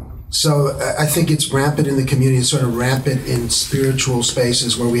 So I think it's rampant in the community. It's sort of rampant in spiritual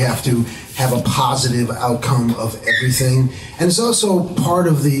spaces where we have to have a positive outcome of everything. And it's also part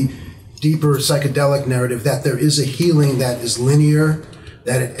of the deeper psychedelic narrative that there is a healing that is linear,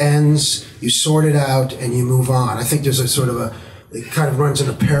 that it ends, you sort it out, and you move on. I think there's a sort of it kind of runs in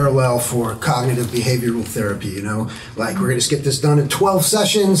a parallel for cognitive behavioral therapy, you know? Like, we're gonna just get this done in 12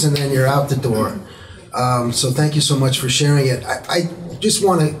 sessions, and then you're out the door. So thank you so much for sharing it. I just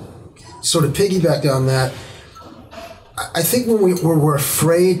want to sort of piggyback on that. I think when we're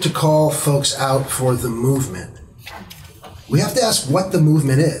afraid to call folks out for the movement, we have to ask what the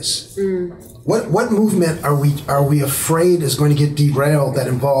movement is. What movement are we afraid is going to get derailed that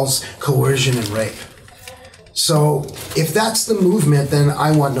involves coercion and rape? So if that's the movement, then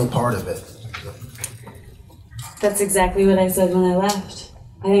I want no part of it. That's exactly what I said when I left.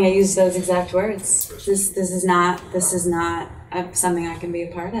 I think I used those exact words. This is not something I can be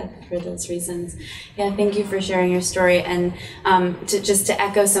a part of for those reasons. Yeah, thank you for sharing your story. And to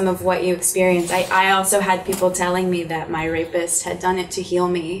echo some of what you experienced, I also had people telling me that my rapist had done it to heal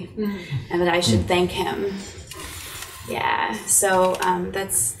me, and that I should thank him. Yeah, so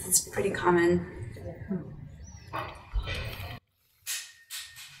that's pretty common.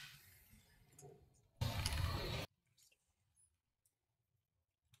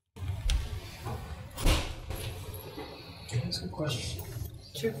 That's a good question.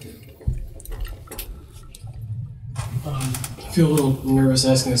 Sure. I feel a little nervous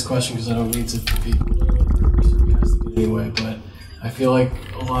asking this question because I don't need to be sarcastic anyway, but I feel like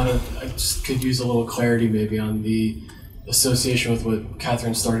I just could use a little clarity maybe on the association with what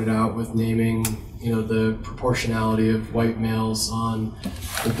Katherine started out with, naming, the proportionality of white males on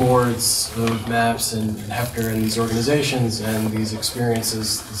the boards of MAPS and Hefner and these organizations, and these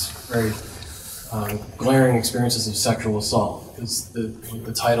experiences, these very glaring experiences of sexual assault. Because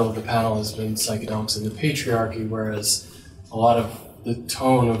the title of the panel has been Psychedelics and the Patriarchy, whereas a lot of the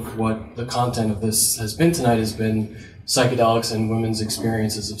tone of what the content of this has been tonight has been psychedelics and women's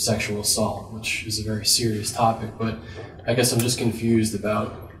experiences of sexual assault, which is a very serious topic. But I guess I'm just confused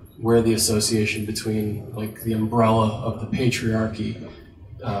about where the association between the umbrella of the patriarchy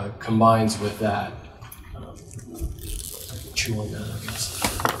combines with that. Chew on that, I guess.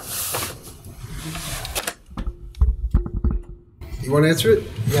 You want to answer it?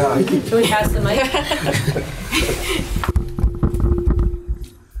 Yeah. Can we pass the mic?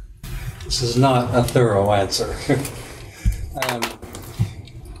 This is not a thorough answer.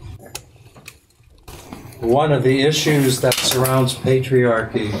 One of the issues that surrounds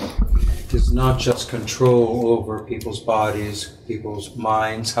patriarchy is not just control over people's bodies, people's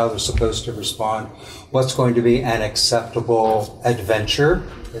minds, how they're supposed to respond, what's going to be an acceptable adventure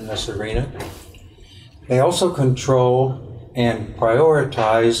in this arena. They also control and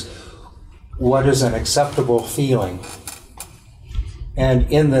prioritize what is an acceptable feeling.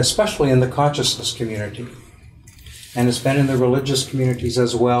 And especially in the consciousness community, and it's been in the religious communities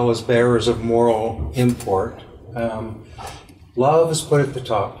as well as bearers of moral import, love is put at the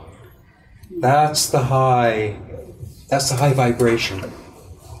top. That's the high vibration.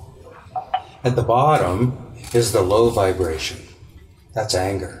 At the bottom is the low vibration. That's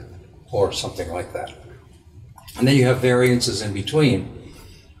anger, or something like that. And then you have variances in between.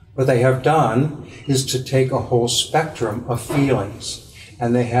 What they have done is to take a whole spectrum of feelings,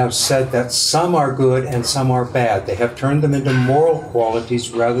 and they have said that some are good and some are bad. They have turned them into moral qualities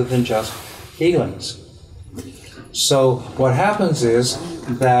rather than just feelings. So what happens is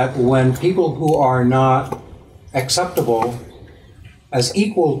that when people who are not acceptable as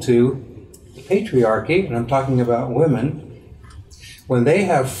equal to the patriarchy, and I'm talking about women, when they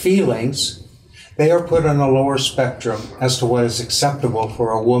have feelings, they are put on a lower spectrum as to what is acceptable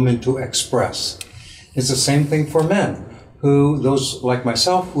for a woman to express. It's the same thing for men, those like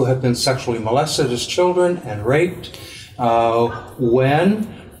myself, who have been sexually molested as children and raped. When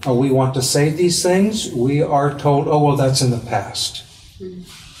we want to say these things, we are told, oh, well, that's in the past.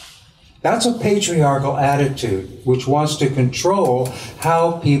 That's a patriarchal attitude which wants to control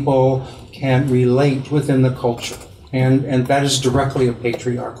how people can relate within the culture. And that is directly a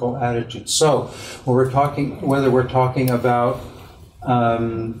patriarchal attitude. So whether we're talking about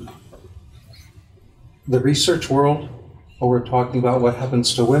the research world, or we're talking about what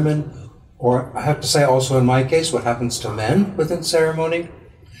happens to women, or I have to say also in my case, what happens to men within ceremony,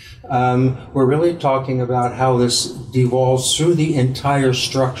 we're really talking about how this devolves through the entire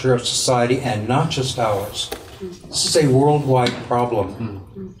structure of society and not just ours. This is a worldwide problem.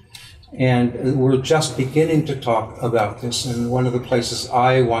 And we're just beginning to talk about this, and one of the places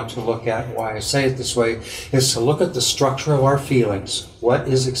I want to look at, why I say it this way, is to look at the structure of our feelings. What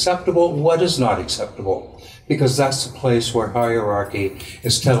is acceptable, what is not acceptable? Because that's the place where hierarchy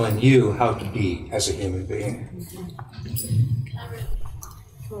is telling you how to be as a human being.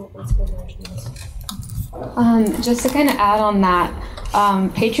 Just to kind of add on that,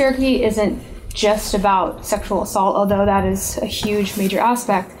 patriarchy isn't just about sexual assault, although that is a huge major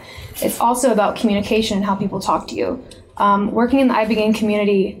aspect. It's also about communication and how people talk to you. Working in the I Begin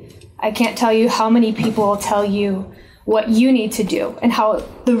community, I can't tell you how many people tell you what you need to do and how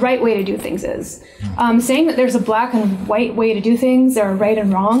the right way to do things is. Saying that there's a black and white way to do things, or right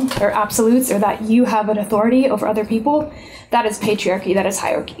and wrong, or absolutes, or that you have an authority over other people, that is patriarchy, that is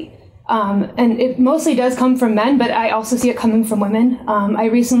hierarchy. And it mostly does come from men, but I also see it coming from women. I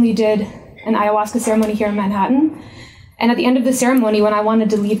recently did an ayahuasca ceremony here in Manhattan. And at the end of the ceremony, when I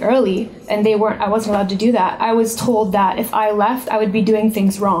wanted to leave early, and I wasn't allowed to do that, I was told that if I left, I would be doing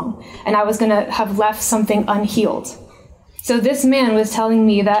things wrong, and I was gonna have left something unhealed. So this man was telling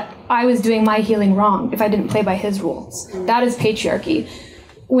me that I was doing my healing wrong if I didn't play by his rules. That is patriarchy.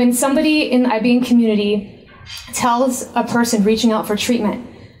 When somebody in the IBN community tells a person reaching out for treatment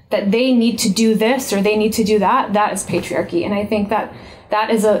that they need to do this or they need to do that, that is patriarchy. And I think that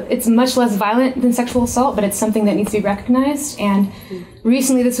it's much less violent than sexual assault, but it's something that needs to be recognized. And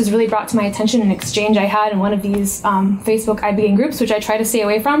recently this was really brought to my attention in an exchange I had in one of these Facebook IBN groups, which I try to stay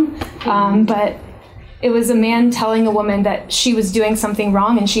away from. But it was a man telling a woman that she was doing something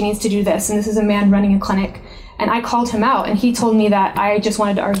wrong and she needs to do this. And this is a man running a clinic. And I called him out, and he told me that I just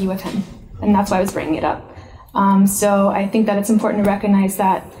wanted to argue with him, and that's why I was bringing it up. So I think that it's important to recognize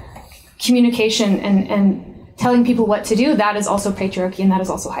that communication and telling people what to do, that is also patriarchy, and that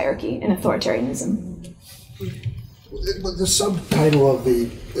is also hierarchy and authoritarianism. The subtitle of the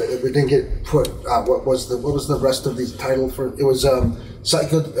we didn't get put. What was the rest of the title for? It was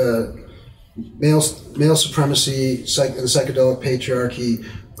male supremacy, and psychedelic patriarchy.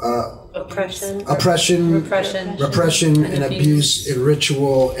 Repression, and abuse in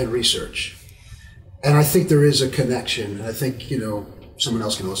ritual and research. And I think there is a connection. And I think someone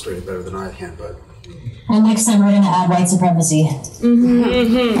else can illustrate it better than I can. But and next time we're going to add white supremacy.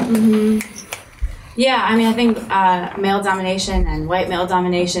 Yeah, I mean, I think male domination and white male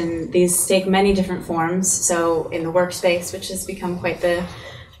domination, these take many different forms. So in the workspace, which has become quite the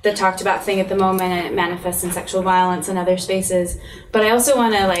talked about thing at the moment, and it manifests in sexual violence and other spaces. But I also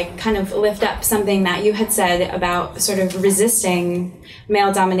want to kind of lift up something that you had said about sort of resisting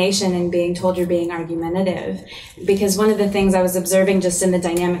male domination and being told you're being argumentative. Because one of the things I was observing just in the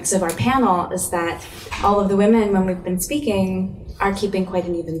dynamics of our panel is that all of the women, when we've been speaking, are keeping quite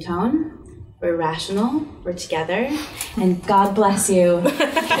an even tone. We're rational, we're together, and God bless you. He let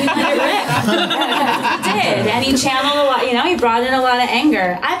it rip. He did, and he channeled a lot, he brought in a lot of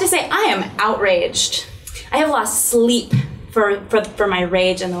anger. I have to say, I am outraged. I have lost sleep for my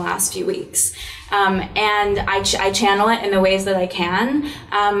rage in the last few weeks. And I channel it in the ways that I can,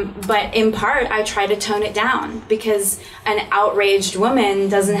 but in part I try to tone it down because an outraged woman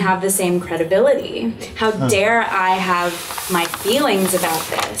doesn't have the same credibility. How dare I have my feelings about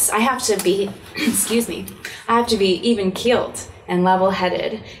this? I have to be, I have to be even-keeled and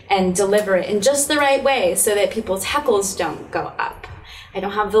level-headed and deliver it in just the right way so that people's heckles don't go up. I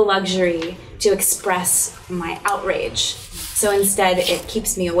don't have the luxury to express my outrage. So instead, it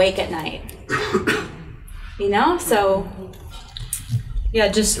keeps me awake at night. So. Yeah,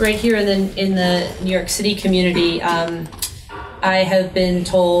 just right here in the New York City community, I have been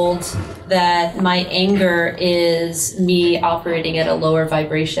told that my anger is me operating at a lower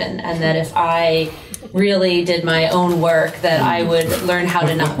vibration, and that if I really did my own work, that I would learn how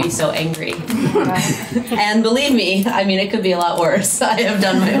to not be so angry. And believe me, I mean, it could be a lot worse. I have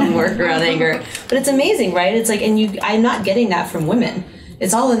done my own work around anger. But it's amazing, right? It's I'm not getting that from women.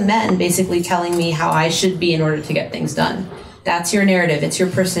 It's all the men basically telling me how I should be in order to get things done. That's your narrative. It's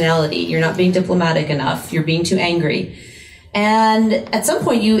your personality. You're not being diplomatic enough. You're being too angry. And at some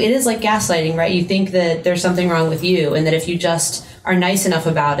point, it is like gaslighting, right? You think that there's something wrong with you, and that if you just are nice enough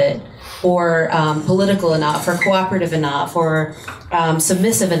about it, or political enough, or cooperative enough, or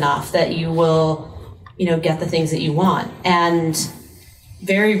submissive enough, that you will, get the things that you want. And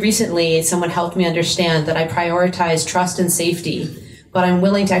very recently, someone helped me understand that I prioritize trust and safety, but I'm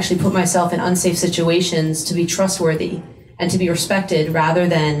willing to actually put myself in unsafe situations to be trustworthy and to be respected, rather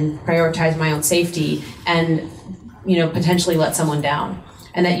than prioritize my own safety and, potentially let someone down.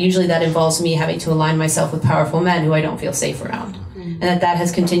 And that usually that involves me having to align myself with powerful men who I don't feel safe around. And that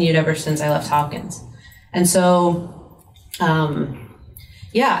has continued ever since I left Hopkins. And so,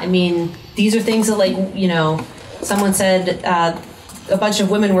 these are things that, someone said a bunch of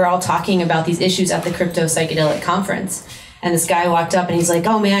women were all talking about these issues at the crypto psychedelic conference. And this guy walked up and he's like,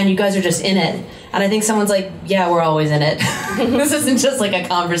 "Oh man, you guys are just in it." And I think someone's like, "Yeah, we're always in it." This isn't just like a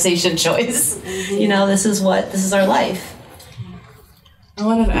conversation choice. This is our life. I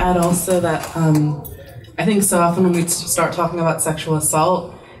wanted to add also that I think so often when we start talking about sexual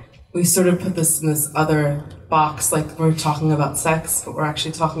assault, we sort of put this in this other box, like we're talking about sex, but we're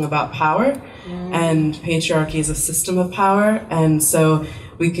actually talking about power. And patriarchy is a system of power. And so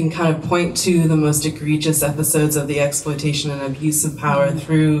we can kind of point to the most egregious episodes of the exploitation and abuse of power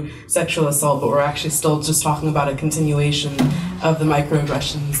through sexual assault, but we're actually still just talking about a continuation of the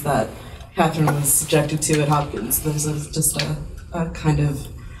microaggressions that Katherine was subjected to at Hopkins. There's just a kind of,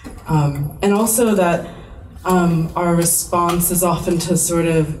 and also that our response is often to sort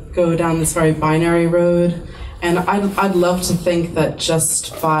of go down this very binary road. And I'd love to think that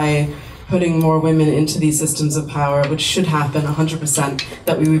just by putting more women into these systems of power, which should happen 100%,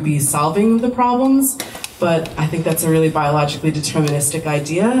 that we would be solving the problems. But I think that's a really biologically deterministic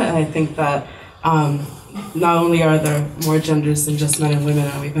idea. And I think that not only are there more genders than just men and women,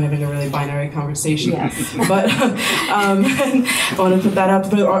 and we've been having a really binary conversation, but I want to put that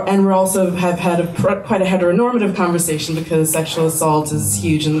up. And we also have had quite a heteronormative conversation, because sexual assault is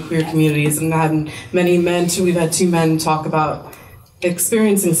huge in the queer communities, and had many men too. We've had 2 men talk about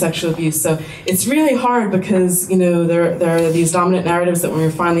experiencing sexual abuse. So it's really hard, because there are these dominant narratives that when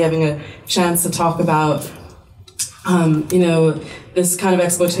we're finally having a chance to talk about you know, this kind of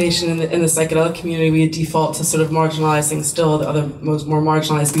exploitation in the psychedelic community, we default to sort of marginalizing still the other more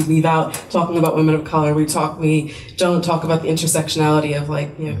marginalized. We leave out talking about women of color. We don't talk about the intersectionality of,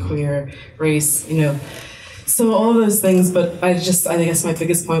 like, you know, queer, race, you know. So all of those things, but I guess my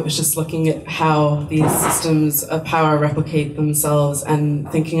biggest point was just looking at how these systems of power replicate themselves and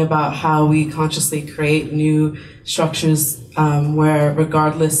thinking about how we consciously create new structures where,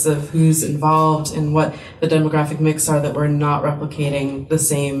 regardless of who's involved and what the demographic mix are, that we're not replicating the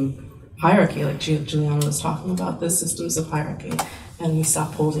same hierarchy, like Juliana was talking about, the systems of hierarchy, and we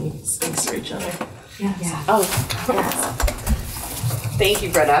stop holding space for each other. Yeah. Oh, yes. Thank you,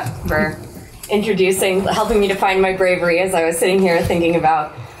 Britta, for helping me to find my bravery as I was sitting here thinking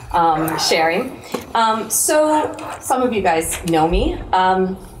about sharing. So some of you guys know me.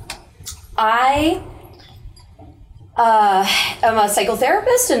 I am a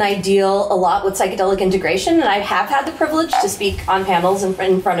psychotherapist, and I deal a lot with psychedelic integration, and I have had the privilege to speak on panels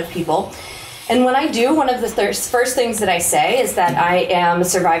in front of people. And when I do, one of the first things that I say is that I am a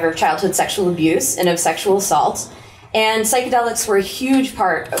survivor of childhood sexual abuse and of sexual assault, and psychedelics were a huge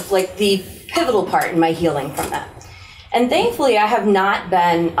part of, like, the pivotal part in my healing from that. And thankfully, I have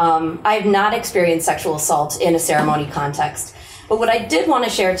not experienced sexual assault in a ceremony context. But what I did want to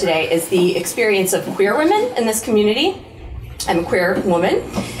share today is the experience of queer women in this community. I'm a queer woman.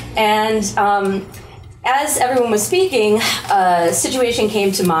 And as everyone was speaking, a situation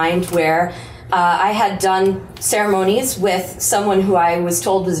came to mind where I had done ceremonies with someone who I was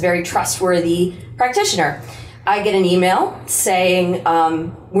told was a very trustworthy practitioner. I get an email saying,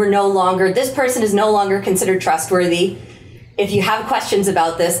 this person is no longer considered trustworthy. If you have questions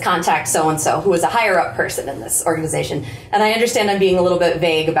about this, contact so-and-so, who is a higher up person in this organization. And I understand I'm being a little bit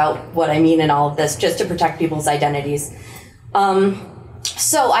vague about what I mean in all of this, just to protect people's identities.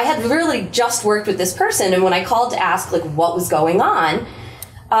 So I had really just worked with this person, and when I called to ask, like, what was going on,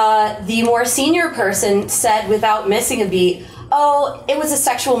 the more senior person said, without missing a beat, "Oh, it was a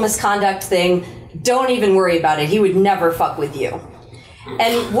sexual misconduct thing. Don't even worry about it. He would never fuck with you."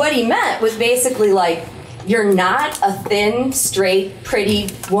 And what he meant was basically like, you're not a thin, straight, pretty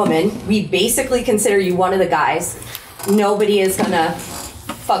woman. We basically consider you one of the guys. Nobody is gonna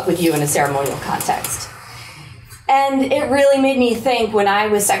fuck with you in a ceremonial context. And it really made me think, when I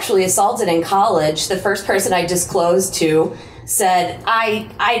was sexually assaulted in college, the first person I disclosed to said,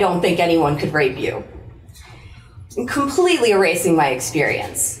 I don't think anyone could rape you. Completely erasing my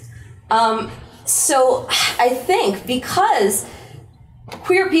experience. So I think because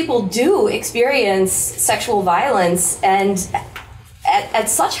queer people do experience sexual violence, and at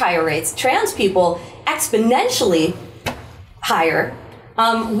such higher rates, trans people exponentially higher,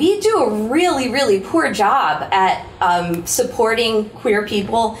 we do a really, really poor job at supporting queer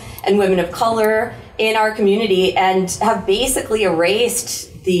people and women of color in our community, and have basically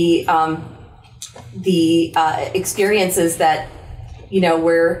erased the experiences that, you know,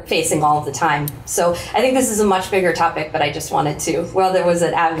 we're facing all of the time. So I think this is a much bigger topic, but I just wanted to, well, there was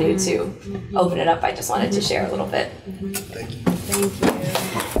an avenue to open it up, I just wanted to share a little bit. Thank you.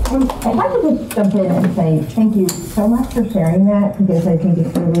 If I could just jump in and say thank you so much for sharing that, because I think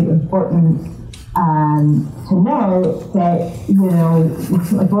it's really important to know that, you know,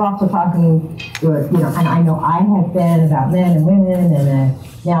 like we're also talking, you know, and I know I have been about men and women and a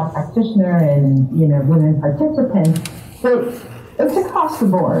male practitioner and, you know, women participants, but it's across the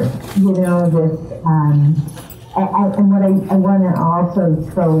board, you know, this, and what I want to also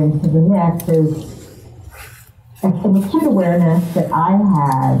throw into the mix is an acute awareness that I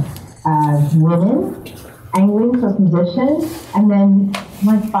had of women angling for position, and then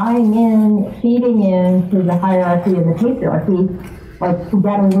like buying in, feeding into the hierarchy and the patriarchy, like to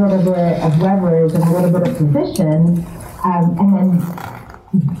get a little bit of leverage and a little bit of position, and then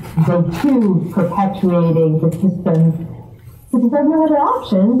they too perpetuating the system because there's no other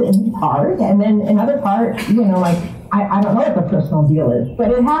options in part, and then in other part, you know, like I don't know what the personal deal is,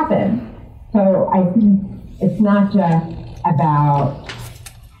 but it happened. So I think it's not just about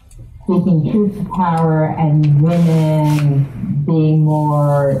speaking truth to power and women being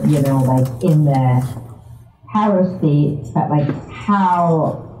more, you know, like in the power states, but like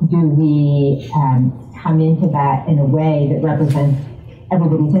how do we come into that in a way that represents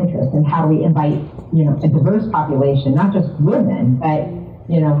everybody's interest, and how do we invite, you know, a diverse population, not just women, but,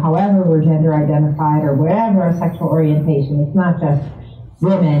 you know, however we're gender identified or whatever our sexual orientation. It's not just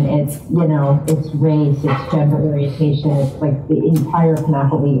women, it's, you know, it's race, it's gender orientation, it's like the entire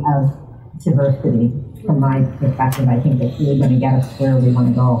panoply of diversity. From my perspective, I think it's really going to get us where we want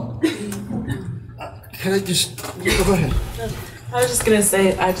to go. Can I just, go ahead. I was just going to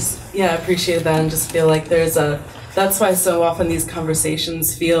say, I appreciate that, and just feel like there's a that's why so often these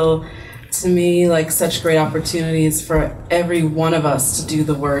conversations feel to me like such great opportunities for every one of us to do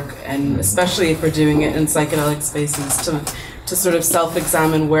the work, and especially if we're doing it in psychedelic spaces, to sort of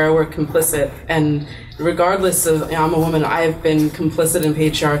self-examine where we're complicit. And regardless of, I'm a woman, I have been complicit in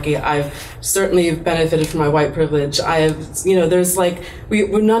patriarchy. I've certainly benefited from my white privilege. I have, there's like,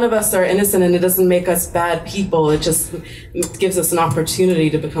 none of us are innocent, and it doesn't make us bad people. It just gives us an opportunity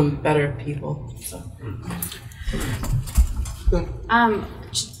to become better people. So.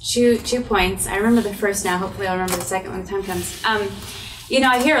 Two points. I remember the first now. Hopefully I'll remember the second when the time comes.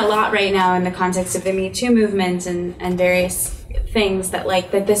 I hear a lot right now in the context of the Me Too movement and various things that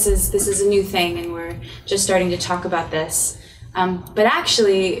this is a new thing and we're just starting to talk about this. But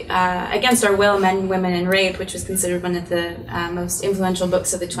actually, Against Our Will, Men, Women, and Rape, which was considered one of the most influential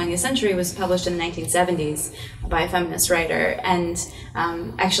books of the 20th century, was published in the 1970s by a feminist writer. And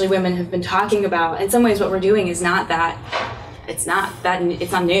actually women have been talking about, in some ways what we're doing is it's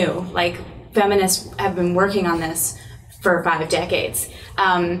not new. Like, feminists have been working on this for 5 decades.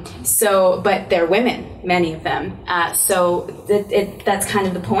 But they're women, many of them. So that's kind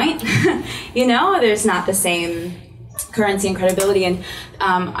of the point. There's not the same currency and credibility. And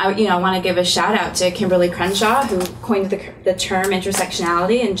I want to give a shout out to Kimberly Crenshaw, who coined the term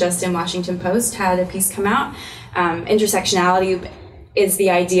intersectionality, and just in Washington Post had a piece come out. Intersectionality is the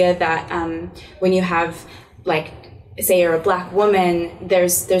idea that when you have, like, say you're a black woman,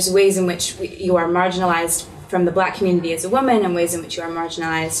 there's ways in which you are marginalized from the black community as a woman, and ways in which you are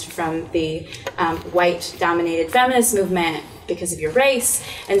marginalized from the white-dominated feminist movement because of your race.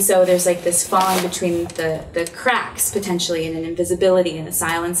 And so there's like this falling between the cracks, potentially, and an invisibility and a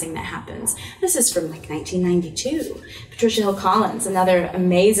silencing that happens. This is from like 1992. Patricia Hill Collins, another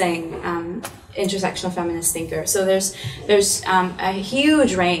amazing intersectional feminist thinker. So there's a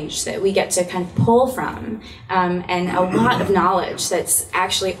huge range that we get to kind of pull from, and a lot of knowledge that's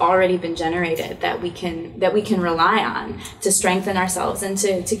actually already been generated that we can rely on to strengthen ourselves and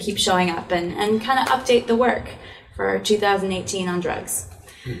to keep showing up and kind of update the work for 2018 on drugs.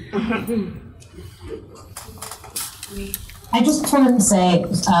 I just wanted to say,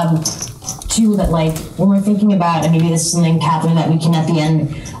 too, that like when we're thinking about, and maybe this is something, Katherine, that we can at the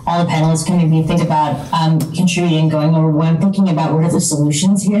end, all the panelists can maybe think about contributing, going over, when I'm thinking about what are the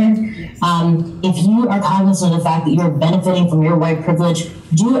solutions here. If you are cognizant of the fact that you're benefiting from your white privilege,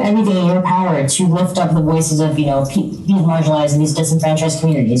 do everything in your power to lift up the voices of, these marginalized and these disenfranchised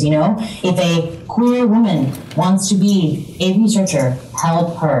communities, If a queer woman wants to be a researcher,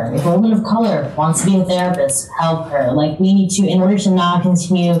 help her. If a woman of color wants to be a therapist, help her. Like, we need to, in order to not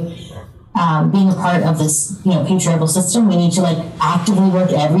continue being a part of this, patriarchal system, we need to actively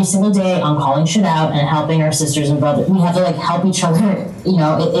work every single day on calling shit out and helping our sisters and brothers. We have to help each other.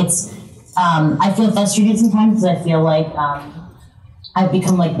 It's I feel frustrated sometimes because I feel like I've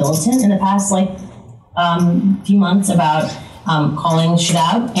become militant in the past few months about calling shit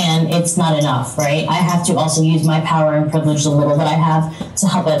out, and it's not enough, right? I have to also use my power and privilege, the little that I have, to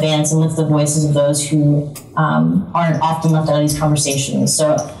help advance and lift the voices of those who aren't often left out of these conversations.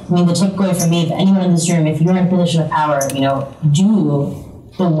 So, the takeaway for me, if anyone in this room, if you're in a position of power,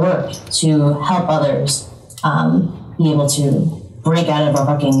 do the work to help others be able to break out of our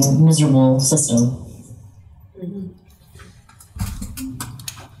fucking miserable system.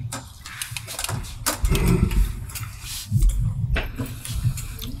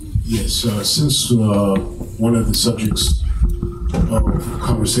 Yes, since one of the subjects of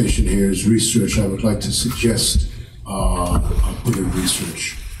conversation here is research, I would like to suggest a bit of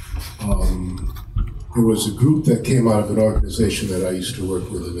research. There was a group that came out of an organization that I used to work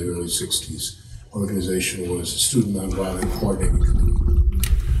with in the early 60s. Organization was Student Nonviolent Coordinating Committee.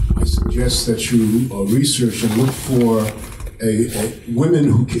 I suggest that you research and look for women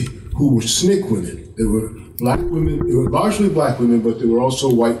who were SNCC women. They were black women. They were largely black women, but there were also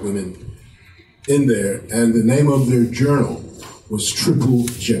white women in there. And the name of their journal was Triple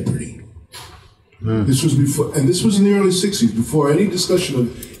Jeopardy. This was before, and this was in the early 60s, before any discussion of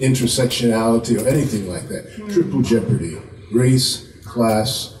intersectionality or anything like that. Triple Jeopardy: race,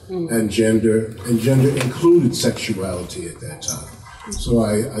 class, and gender included sexuality at that time. So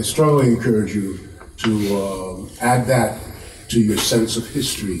I strongly encourage you to add that to your sense of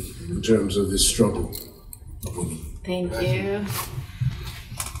history in terms of this struggle of women. Thank you.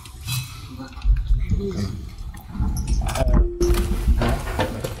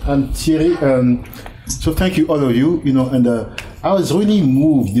 Thierry, so thank you, all of you, and I was really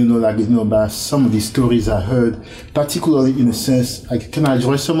moved, by some of the stories I heard, particularly in a sense, can I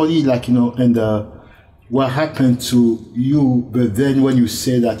join somebody, and what happened to you, but then when you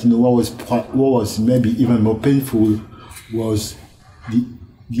say that, what was maybe even more painful was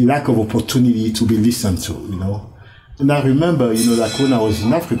the lack of opportunity to be listened to, And I remember, like when I was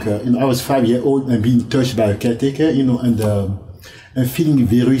in Africa, I was 5 years old and being touched by a caretaker, and feeling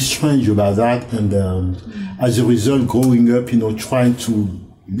very strange about that. And as a result, growing up, trying to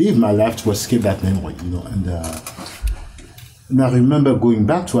live my life to escape that memory, And I remember going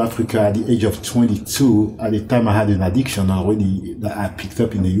back to Africa at the age of 22. At the time, I had an addiction already that I picked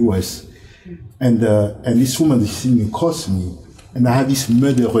up in the US. And this woman is sitting across me. And I had this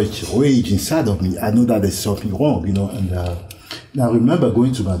murderous rage inside of me. I know that there's something wrong, And I remember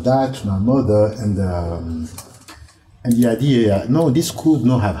going to my dad, to my mother, and the idea, no, this could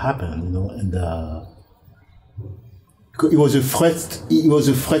not have happened, And it was a threat. It was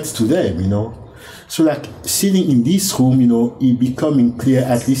a threat to them, So like sitting in this room, it becoming clear,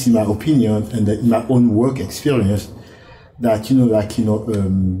 at least in my opinion and in my own work experience, that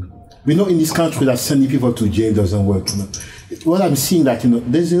we know in this country that sending people to jail doesn't work. What I'm seeing,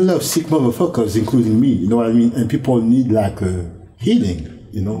 there's a lot of sick motherfuckers, including me. You know what I mean? And people need healing.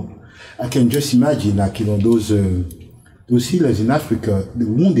 I can just imagine those healers in Africa, the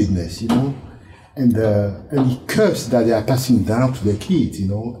woundedness, and the curse that they are passing down to their kids,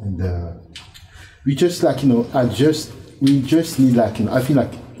 and. We just we just need I feel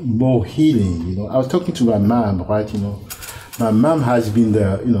like more healing, I was talking to my mom, right, my mom has been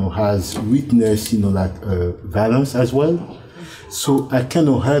there, has witnessed, violence as well. So I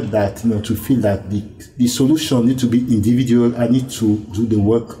cannot help that, to feel that the solution need to be individual. I need to do the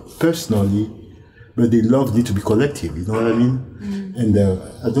work personally, but the love need to be collective, you know what I mean? And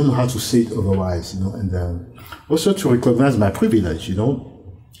I don't know how to say it otherwise, and also to recognize my privilege,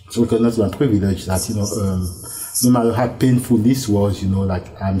 to recognize my privilege that, no matter how painful this was,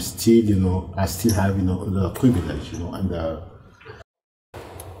 I'm still, I still have, a lot of privilege, and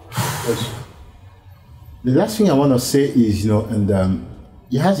the last thing I want to say is,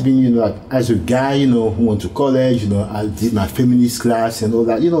 it has been, as a guy, who went to college, I did my feminist class and all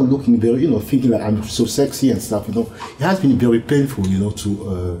that, looking very, thinking that I'm so sexy and stuff, it has been very painful,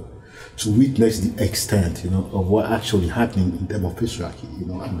 to witness the extent, of what actually happening in terms of patriarchy,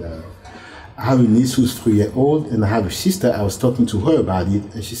 and I have a niece who's 3 years old, and I have a sister. I was talking to her about it,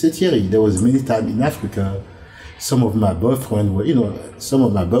 and she said, Thierry, there was many times in Africa, some of my boyfriends were,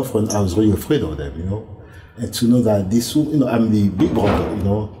 I was really afraid of them, and to know that this, I'm the big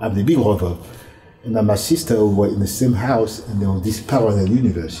brother, and that my sister were in the same house, and there was this parallel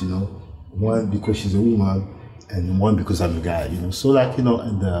universe, one because she's a woman, and one because I'm a guy, so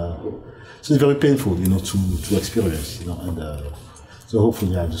so it's very painful, to experience, and so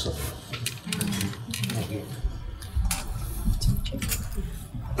hopefully I'll do something.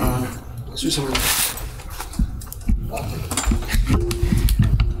 Let's do something.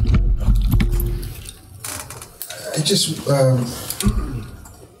 I just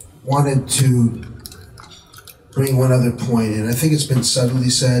wanted to bring one other point, and I think it's been subtly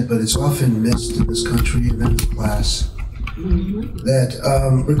said, but it's often missed in this country and in class, that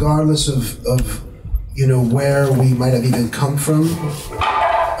regardless of where we might have even come from,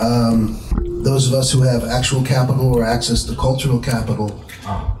 those of us who have actual capital or access to cultural capital,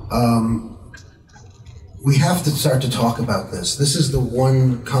 we have to start to talk about this. This is the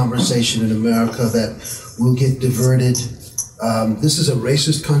one conversation in America that will get diverted. This is a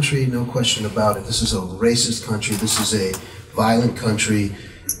racist country, no question about it. This is a racist country. This is a violent country.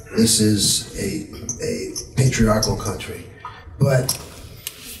 This is a patriarchal country. But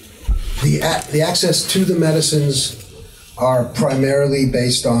the access to the medicines are primarily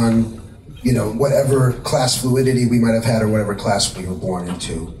based on, whatever class fluidity we might have had or whatever class we were born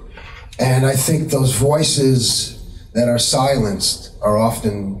into. And I think those voices that are silenced are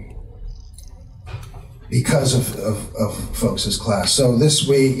often because of folks' class. So a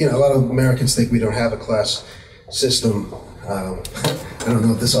lot of Americans think we don't have a class system. I don't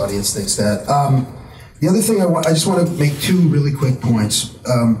know if this audience thinks that. The other thing I just want to make two really quick points.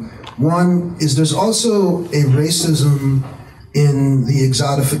 One is there's also a racism in the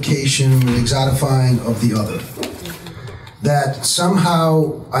exotification, the exotifying of the other. That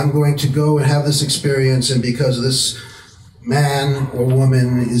somehow I'm going to go and have this experience, and because this man or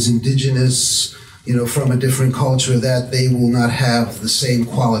woman is indigenous, from a different culture, that they will not have the same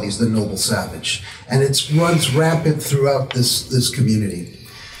qualities, the noble savage. And it runs rampant throughout this community.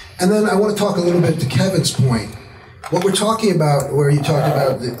 And then I want to talk a little bit to Kevin's point. What we're talking about, where you talked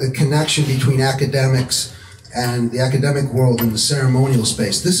about the connection between academics and the academic world and the ceremonial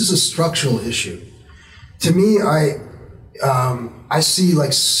space, this is a structural issue. To me, I see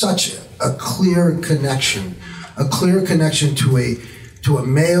like such a clear connection to a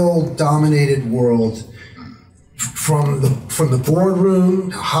male-dominated world, from the boardroom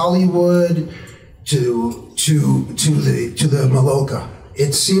to Hollywood to the Maloka.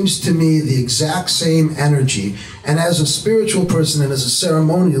 It seems to me the exact same energy. And as a spiritual person and as a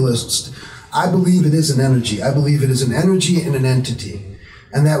ceremonialist, I believe it is an energy. I believe it is an energy and an entity.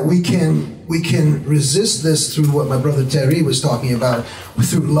 And that we can resist this through what my brother Terry was talking about,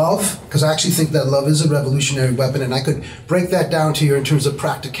 through love, because I actually think that love is a revolutionary weapon, and I could break that down to you in terms of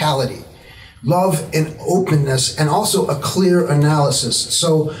practicality. Love and openness, and also a clear analysis.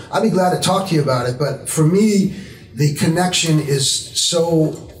 So I'd be glad to talk to you about it, but for me, the connection is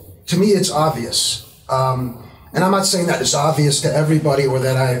so, to me it's obvious. And I'm not saying that it's obvious to everybody, or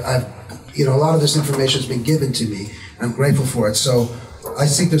that I've a lot of this information has been given to me, and I'm grateful for it. So I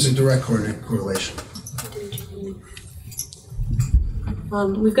think there's a direct correlation.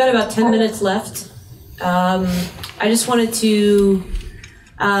 We've got about 10 minutes left. I just wanted to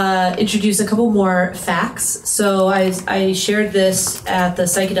introduce a couple more facts. So I shared this at the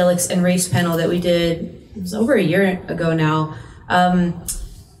Psychedelics and Race panel that we did, it was over a year ago now.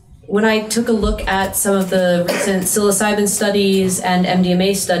 When I took a look at some of the recent psilocybin studies and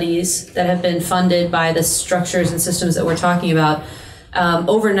MDMA studies that have been funded by the structures and systems that we're talking about,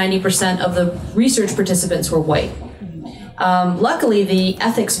 over 90% of the research participants were white. Luckily, the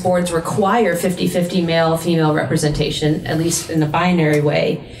ethics boards require 50-50 male-female representation, at least in a binary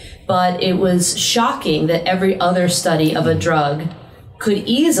way. But it was shocking that every other study of a drug could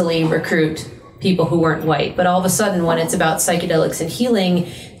easily recruit people who weren't white. But all of a sudden, when it's about psychedelics and healing,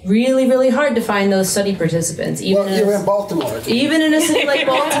 really, really hard to find those study participants. Even well, you're in Baltimore. Even in a city like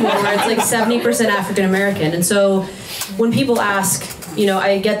Baltimore, where it's like 70% African American. And so when people ask,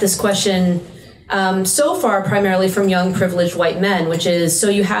 I get this question so far primarily from young privileged white men, which is, so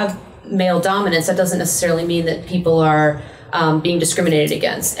you have male dominance, that doesn't necessarily mean that people are being discriminated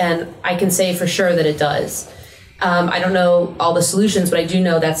against. And I can say for sure that it does. I don't know all the solutions, but I do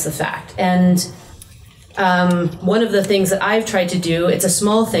know that's the fact. And one of the things that I've tried to do, it's a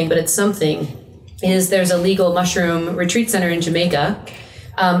small thing, but it's something, is there's a legal mushroom retreat center in Jamaica.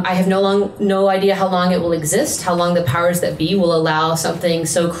 I have no idea how long it will exist, how long the powers that be will allow something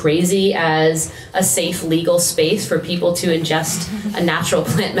so crazy as a safe legal space for people to ingest a natural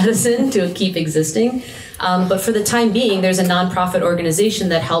plant medicine to keep existing. But for the time being, there's a nonprofit organization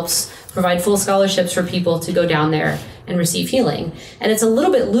that helps provide full scholarships for people to go down there and receive healing. And it's a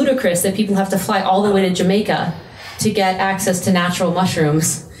little bit ludicrous that people have to fly all the way to Jamaica to get access to natural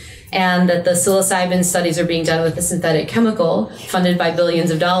mushrooms, and that the psilocybin studies are being done with a synthetic chemical funded by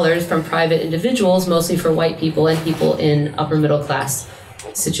billions of dollars from private individuals, mostly for white people and people in upper middle class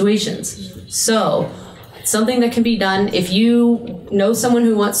situations. So it's something that can be done. If you know someone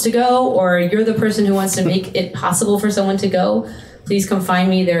who wants to go, or you're the person who wants to make it possible for someone to go, please come find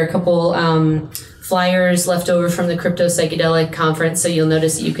me. There are a couple flyers left over from the Crypto Psychedelic Conference, so you'll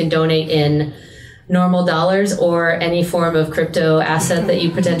notice that you can donate in normal dollars or any form of crypto asset that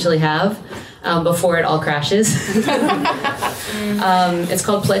you potentially have before it all crashes. It's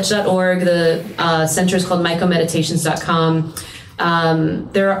called pledge.org. The center is called mycomeditations.com.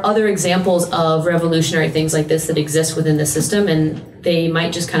 There are other examples of revolutionary things like this that exist within the system, and they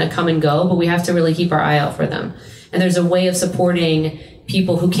might just kind of come and go, but we have to really keep our eye out for them. And there's a way of supporting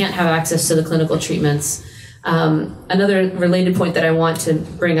people who can't have access to the clinical treatments. Another related point that I want to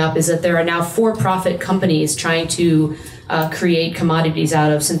bring up is that there are now for-profit companies trying to create commodities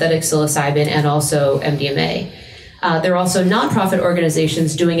out of synthetic psilocybin and also MDMA. There are also nonprofit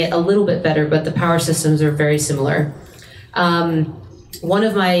organizations doing it a little bit better, but the power systems are very similar. One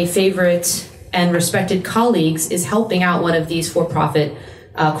of my favorite and respected colleagues is helping out one of these for-profit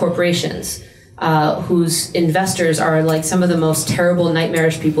corporations, whose investors are like some of the most terrible,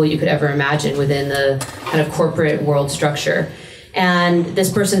 nightmarish people you could ever imagine within the kind of corporate world structure. And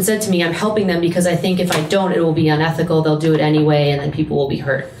this person said to me, I'm helping them because I think if I don't, it will be unethical. They'll do it anyway, and then people will be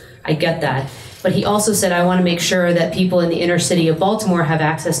hurt. I get that. But he also said, I want to make sure that people in the inner city of Baltimore have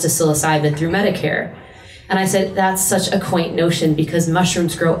access to psilocybin through Medicare. And I said, that's such a quaint notion because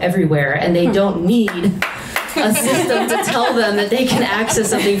mushrooms grow everywhere and they don't need a system to tell them that they can access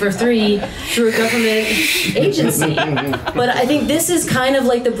something for free through a government agency. But I think this is kind of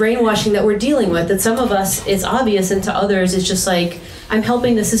like the brainwashing that we're dealing with, that some of us, it's obvious, and to others, it's just like, I'm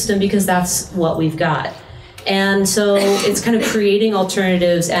helping the system because that's what we've got. And so it's kind of creating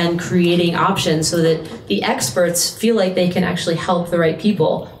alternatives and creating options so that the experts feel like they can actually help the right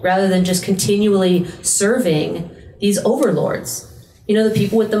people rather than just continually serving these overlords. you know, the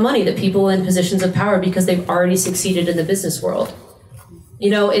people with the money, the people in positions of power, because they've already succeeded in the business world. You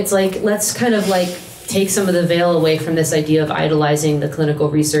know, it's like, let's kind of like take some of the veil away from this idea of idolizing the clinical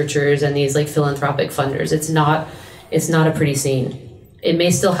researchers and these like philanthropic funders. It's not a pretty scene. It may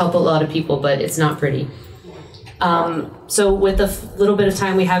still help a lot of people, but it's not pretty. So with the little bit of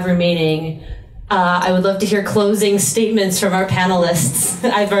time we have remaining, I would love to hear closing statements from our panelists.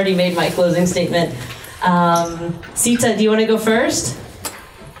 I've already made my closing statement. Sita, do you want to go first?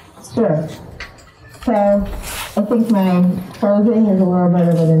 Sure. So I think my closing is a little bit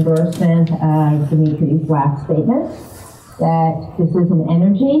of an endorsement of Dimitri's last statement, that this is an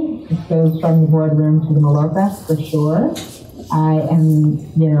energy. It goes from the boardroom to the Mayorga, for sure. I am,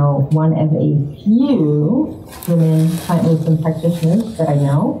 you know, one of a few women plant wisdom practitioners that I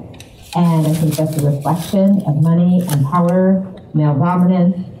know. And I think that's a reflection of money and power, male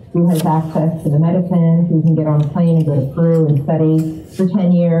dominance, who has access to the medicine, who can get on a plane and go to Peru and study for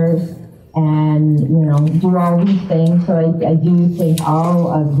 10 years and, you know, do all these things. So I do think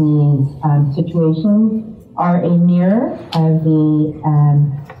all of these situations are a mirror of the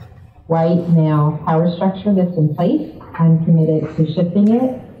white male power structure that's in place. I'm committed to shifting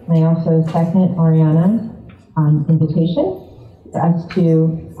it. And I also second Oriana's invitation for us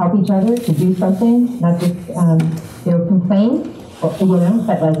to help each other, to do something, not just you know, complain, or, you know,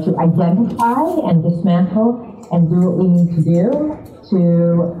 but like to identify and dismantle and do what we need to do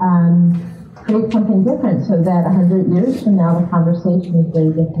to create something different, so that 100 years from now the conversation is very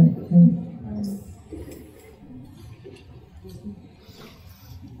different.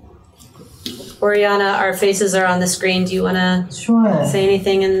 Oriana, our faces are on the screen. Do you want to say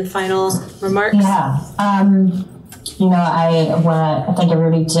anything in final remarks? Yeah. You know, I want to thank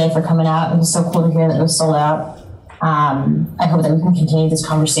everybody today for coming out. It was so cool to hear that it was sold out. I hope that we can continue this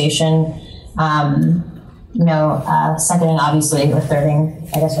conversation. You know, seconding, obviously, or thirding,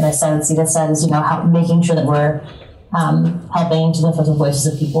 I guess what I said, Sita said, is, you know, making sure that we're helping to lift up the voices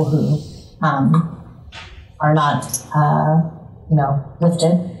of people who are not, you know,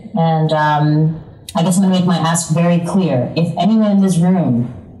 lifted. And I guess I'm going to make my ask very clear. If anyone in this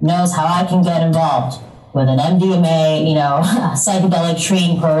room knows how I can get involved with an MDMA, you know, psychedelic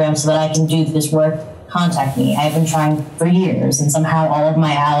training program so that I can do this work, contact me. I've been trying for years, and somehow all of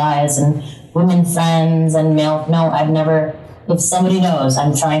my allies and women friends and male, no, I've never, if somebody knows,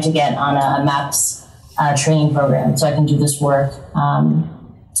 I'm trying to get on a MAPS training program so I can do this work.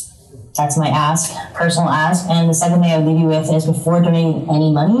 That's my ask, personal ask. And the second thing I would leave you with is, before donating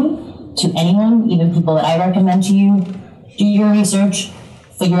any money to anyone, even people that I recommend to you, do your research,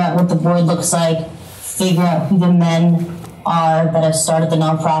 figure out what the board looks like, figure out who the men are that have started the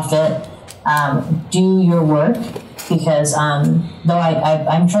nonprofit, do your work, because though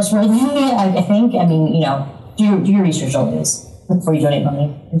I'm trustworthy, I think, I mean, you know, do your research always before you donate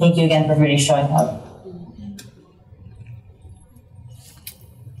money. And thank you again for everybody showing up.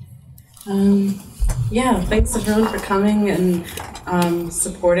 Yeah, thanks everyone for coming and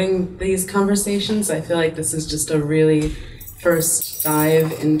supporting these conversations. I feel like this is just a really first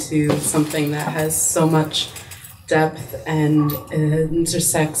dive into something that has so much depth and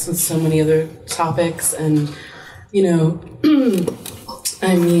intersects with so many other topics. And, you know,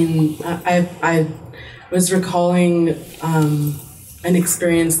 I mean, I was recalling an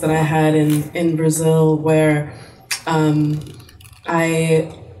experience that I had in Brazil where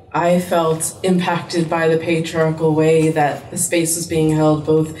I felt impacted by the patriarchal way that the space was being held,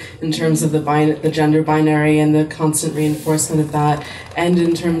 both in terms of the gender binary and the constant reinforcement of that, and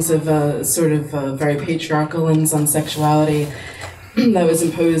in terms of a sort of a very patriarchal lens on sexuality that was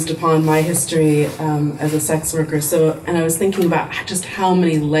imposed upon my history as a sex worker. So, and I was thinking about just how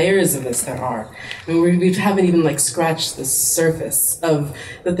many layers of this there are. I mean, we haven't even like scratched the surface of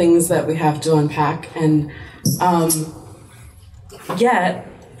the things that we have to unpack, and yet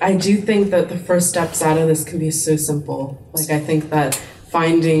I do think that the first steps out of this can be so simple. Like, I think that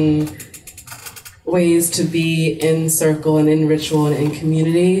finding ways to be in circle and in ritual and in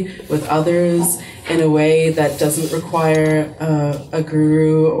community with others in a way that doesn't require a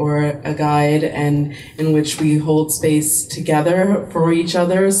guru or a guide, and in which we hold space together for each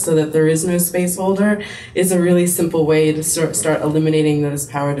other so that there is no space holder, is a really simple way to start eliminating those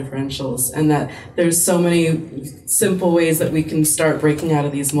power differentials. And that there's so many simple ways that we can start breaking out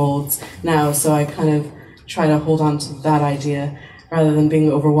of these molds now. So I kind of try to hold on to that idea rather than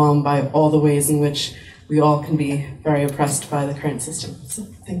being overwhelmed by all the ways in which we all can be very oppressed by the current system. So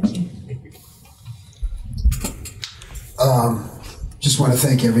thank you. Just want to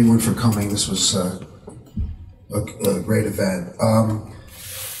thank everyone for coming. This was a great event.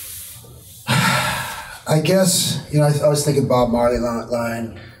 I guess, you know, I was thinking Bob Marley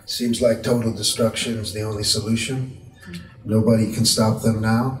line, seems like total destruction is the only solution. Nobody can stop them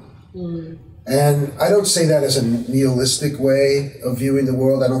now. And I don't say that as a nihilistic way of viewing the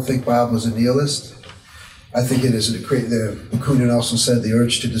world. I don't think Bob was a nihilist. I think it is Bakunin also said the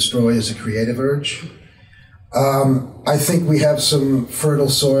urge to destroy is a creative urge. I think we have some fertile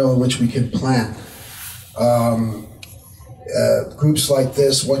soil in which we can plant. Groups like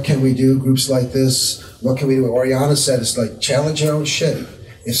this, what can we do? Groups like this, what can we do? Oriana said it's like challenge your own shit.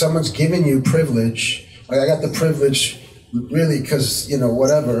 If someone's giving you privilege, like I got the privilege really because, you know,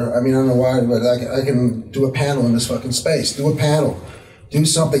 whatever, I mean, I don't know why, but I can do a panel in this fucking space. Do a panel. Do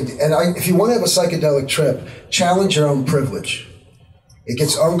something. And if you want to have a psychedelic trip, challenge your own privilege. It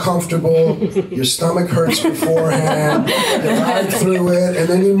gets uncomfortable, your stomach hurts beforehand, you ride through it, and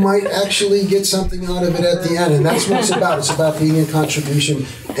then you might actually get something out of it at the end. And that's what it's about. It's about being a contribution.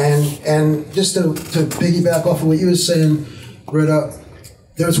 And just to piggyback off of what you were saying, Britta,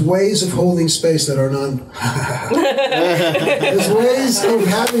 there's ways of holding space that are there's ways of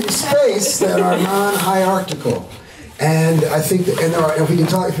having space that are non-hierarchical. And I think that, and if we can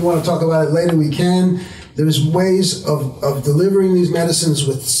talk, if you want to talk about it later, we can. There's ways of delivering these medicines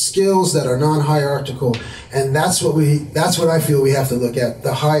with skills that are non-hierarchical, and that's what I feel we have to look at,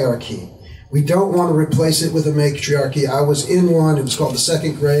 the hierarchy. We don't want to replace it with a matriarchy. I was in one, it was called the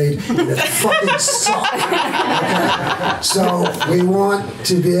second grade, and it fucking sucked. Okay? So we want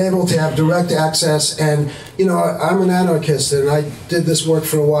to be able to have direct access, and you know, I'm an anarchist, and I did this work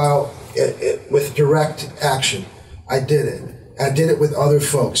for a while with direct action. I did it with other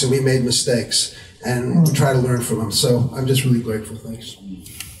folks, and we made mistakes. And try to learn from them. So I'm just really grateful. Thanks.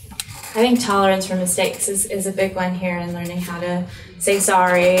 I think tolerance for mistakes is a big one here, and learning how to say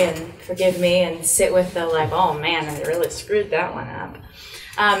sorry and forgive me and sit with the like, oh man, I really screwed that one up.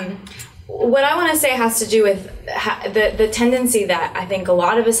 What I want to say has to do with the tendency that I think a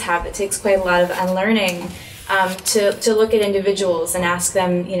lot of us have that takes quite a lot of unlearning to look at individuals and ask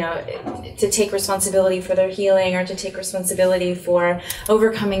them, you know, to take responsibility for their healing or to take responsibility for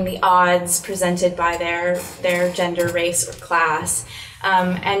overcoming the odds presented by their gender, race, or class.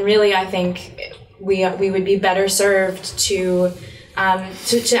 And really, I think we would be better served to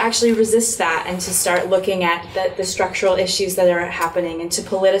actually resist that and to start looking at the structural issues that are happening and to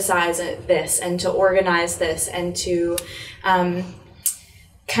politicize this and to organize this and to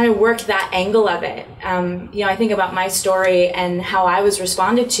kind of work that angle of it. You know, I think about my story and how I was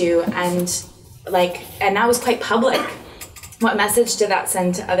responded to, and that was quite public. What message did that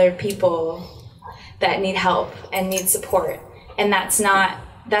send to other people that need help and need support? And that's not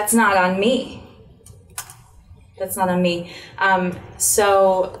on me. That's not on me.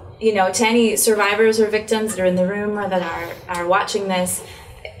 So, you know, to any survivors or victims that are in the room or that are watching this,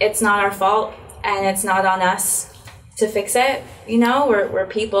 it's not our fault and it's not on us to fix it. You know, we're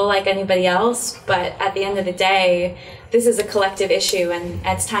people like anybody else, but at the end of the day, this is a collective issue, and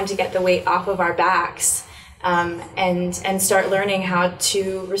it's time to get the weight off of our backs and start learning how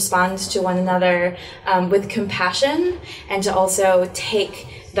to respond to one another with compassion, and to also take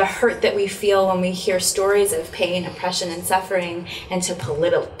the hurt that we feel when we hear stories of pain, oppression, and suffering, and to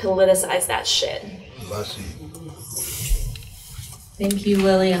politicize that shit. Thank you,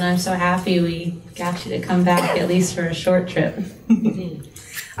 Lily, and I'm so happy we got you to come back, at least for a short trip.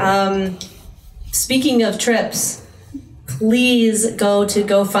 Speaking of trips, please go to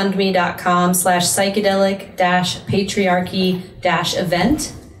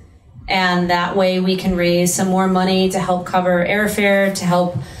gofundme.com/psychedelic-patriarchy-event. And that way we can raise some more money to help cover airfare, to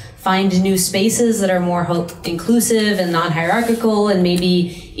help find new spaces that are more inclusive and non-hierarchical, and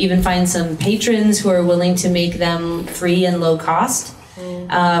maybe even find some patrons who are willing to make them free and low cost.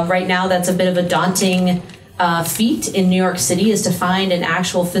 Right now, that's a bit of a daunting feat in New York City, is to find an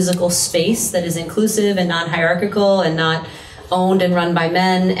actual physical space that is inclusive and non-hierarchical and not owned and run by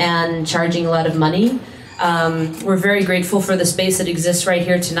men and charging a lot of money. We're very grateful for the space that exists right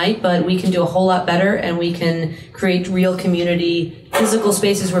here tonight, but we can do a whole lot better, and we can create real community, physical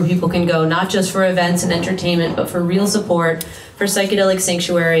spaces where people can go, not just for events and entertainment, but for real support, for psychedelic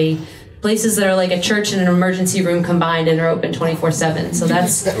sanctuary, places that are like a church and an emergency room combined and are open 24/7. So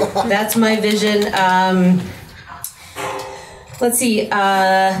that's my vision. Let's see,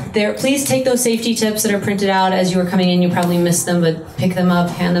 please take those safety tips that are printed out as you were coming in. You probably missed them, but pick them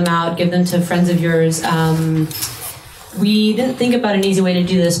up, hand them out, give them to friends of yours. We didn't think about an easy way to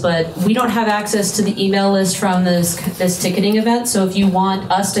do this, but we don't have access to the email list from this ticketing event. So if you want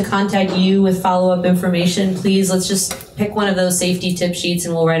us to contact you with follow-up information, please, let's just pick one of those safety tip sheets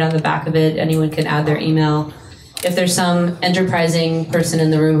and we'll write on the back of it. Anyone can add their email. If there's some enterprising person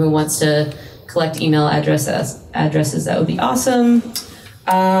in the room who wants to collect email addresses, that would be awesome.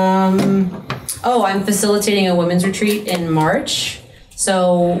 I'm facilitating a women's retreat in March.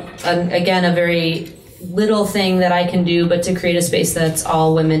 So again, a very little thing that I can do, but to create a space that's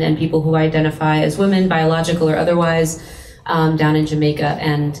all women and people who identify as women, biological or otherwise, down in Jamaica.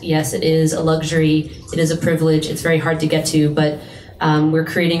 And yes, it is a luxury, it is a privilege, it's very hard to get to, but we're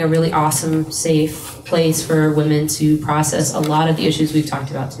creating a really awesome, safe place for women to process a lot of the issues we've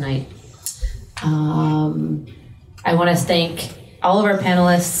talked about tonight. I want to thank all of our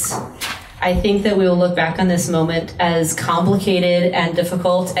panelists. I think that we will look back on this moment as complicated and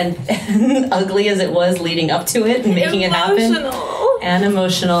difficult and ugly as it was leading up to it and making it happen. And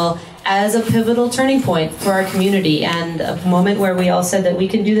emotional as a pivotal turning point for our community and a moment where we all said that we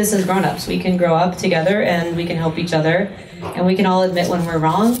can do this as grown-ups. We can grow up together and we can help each other and we can all admit when we're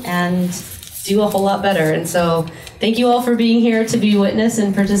wrong and do a whole lot better. And so thank you all for being here to be witness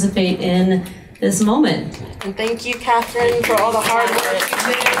and participate in this moment. And thank you, Katherine, for all the hard work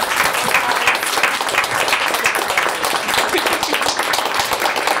you did.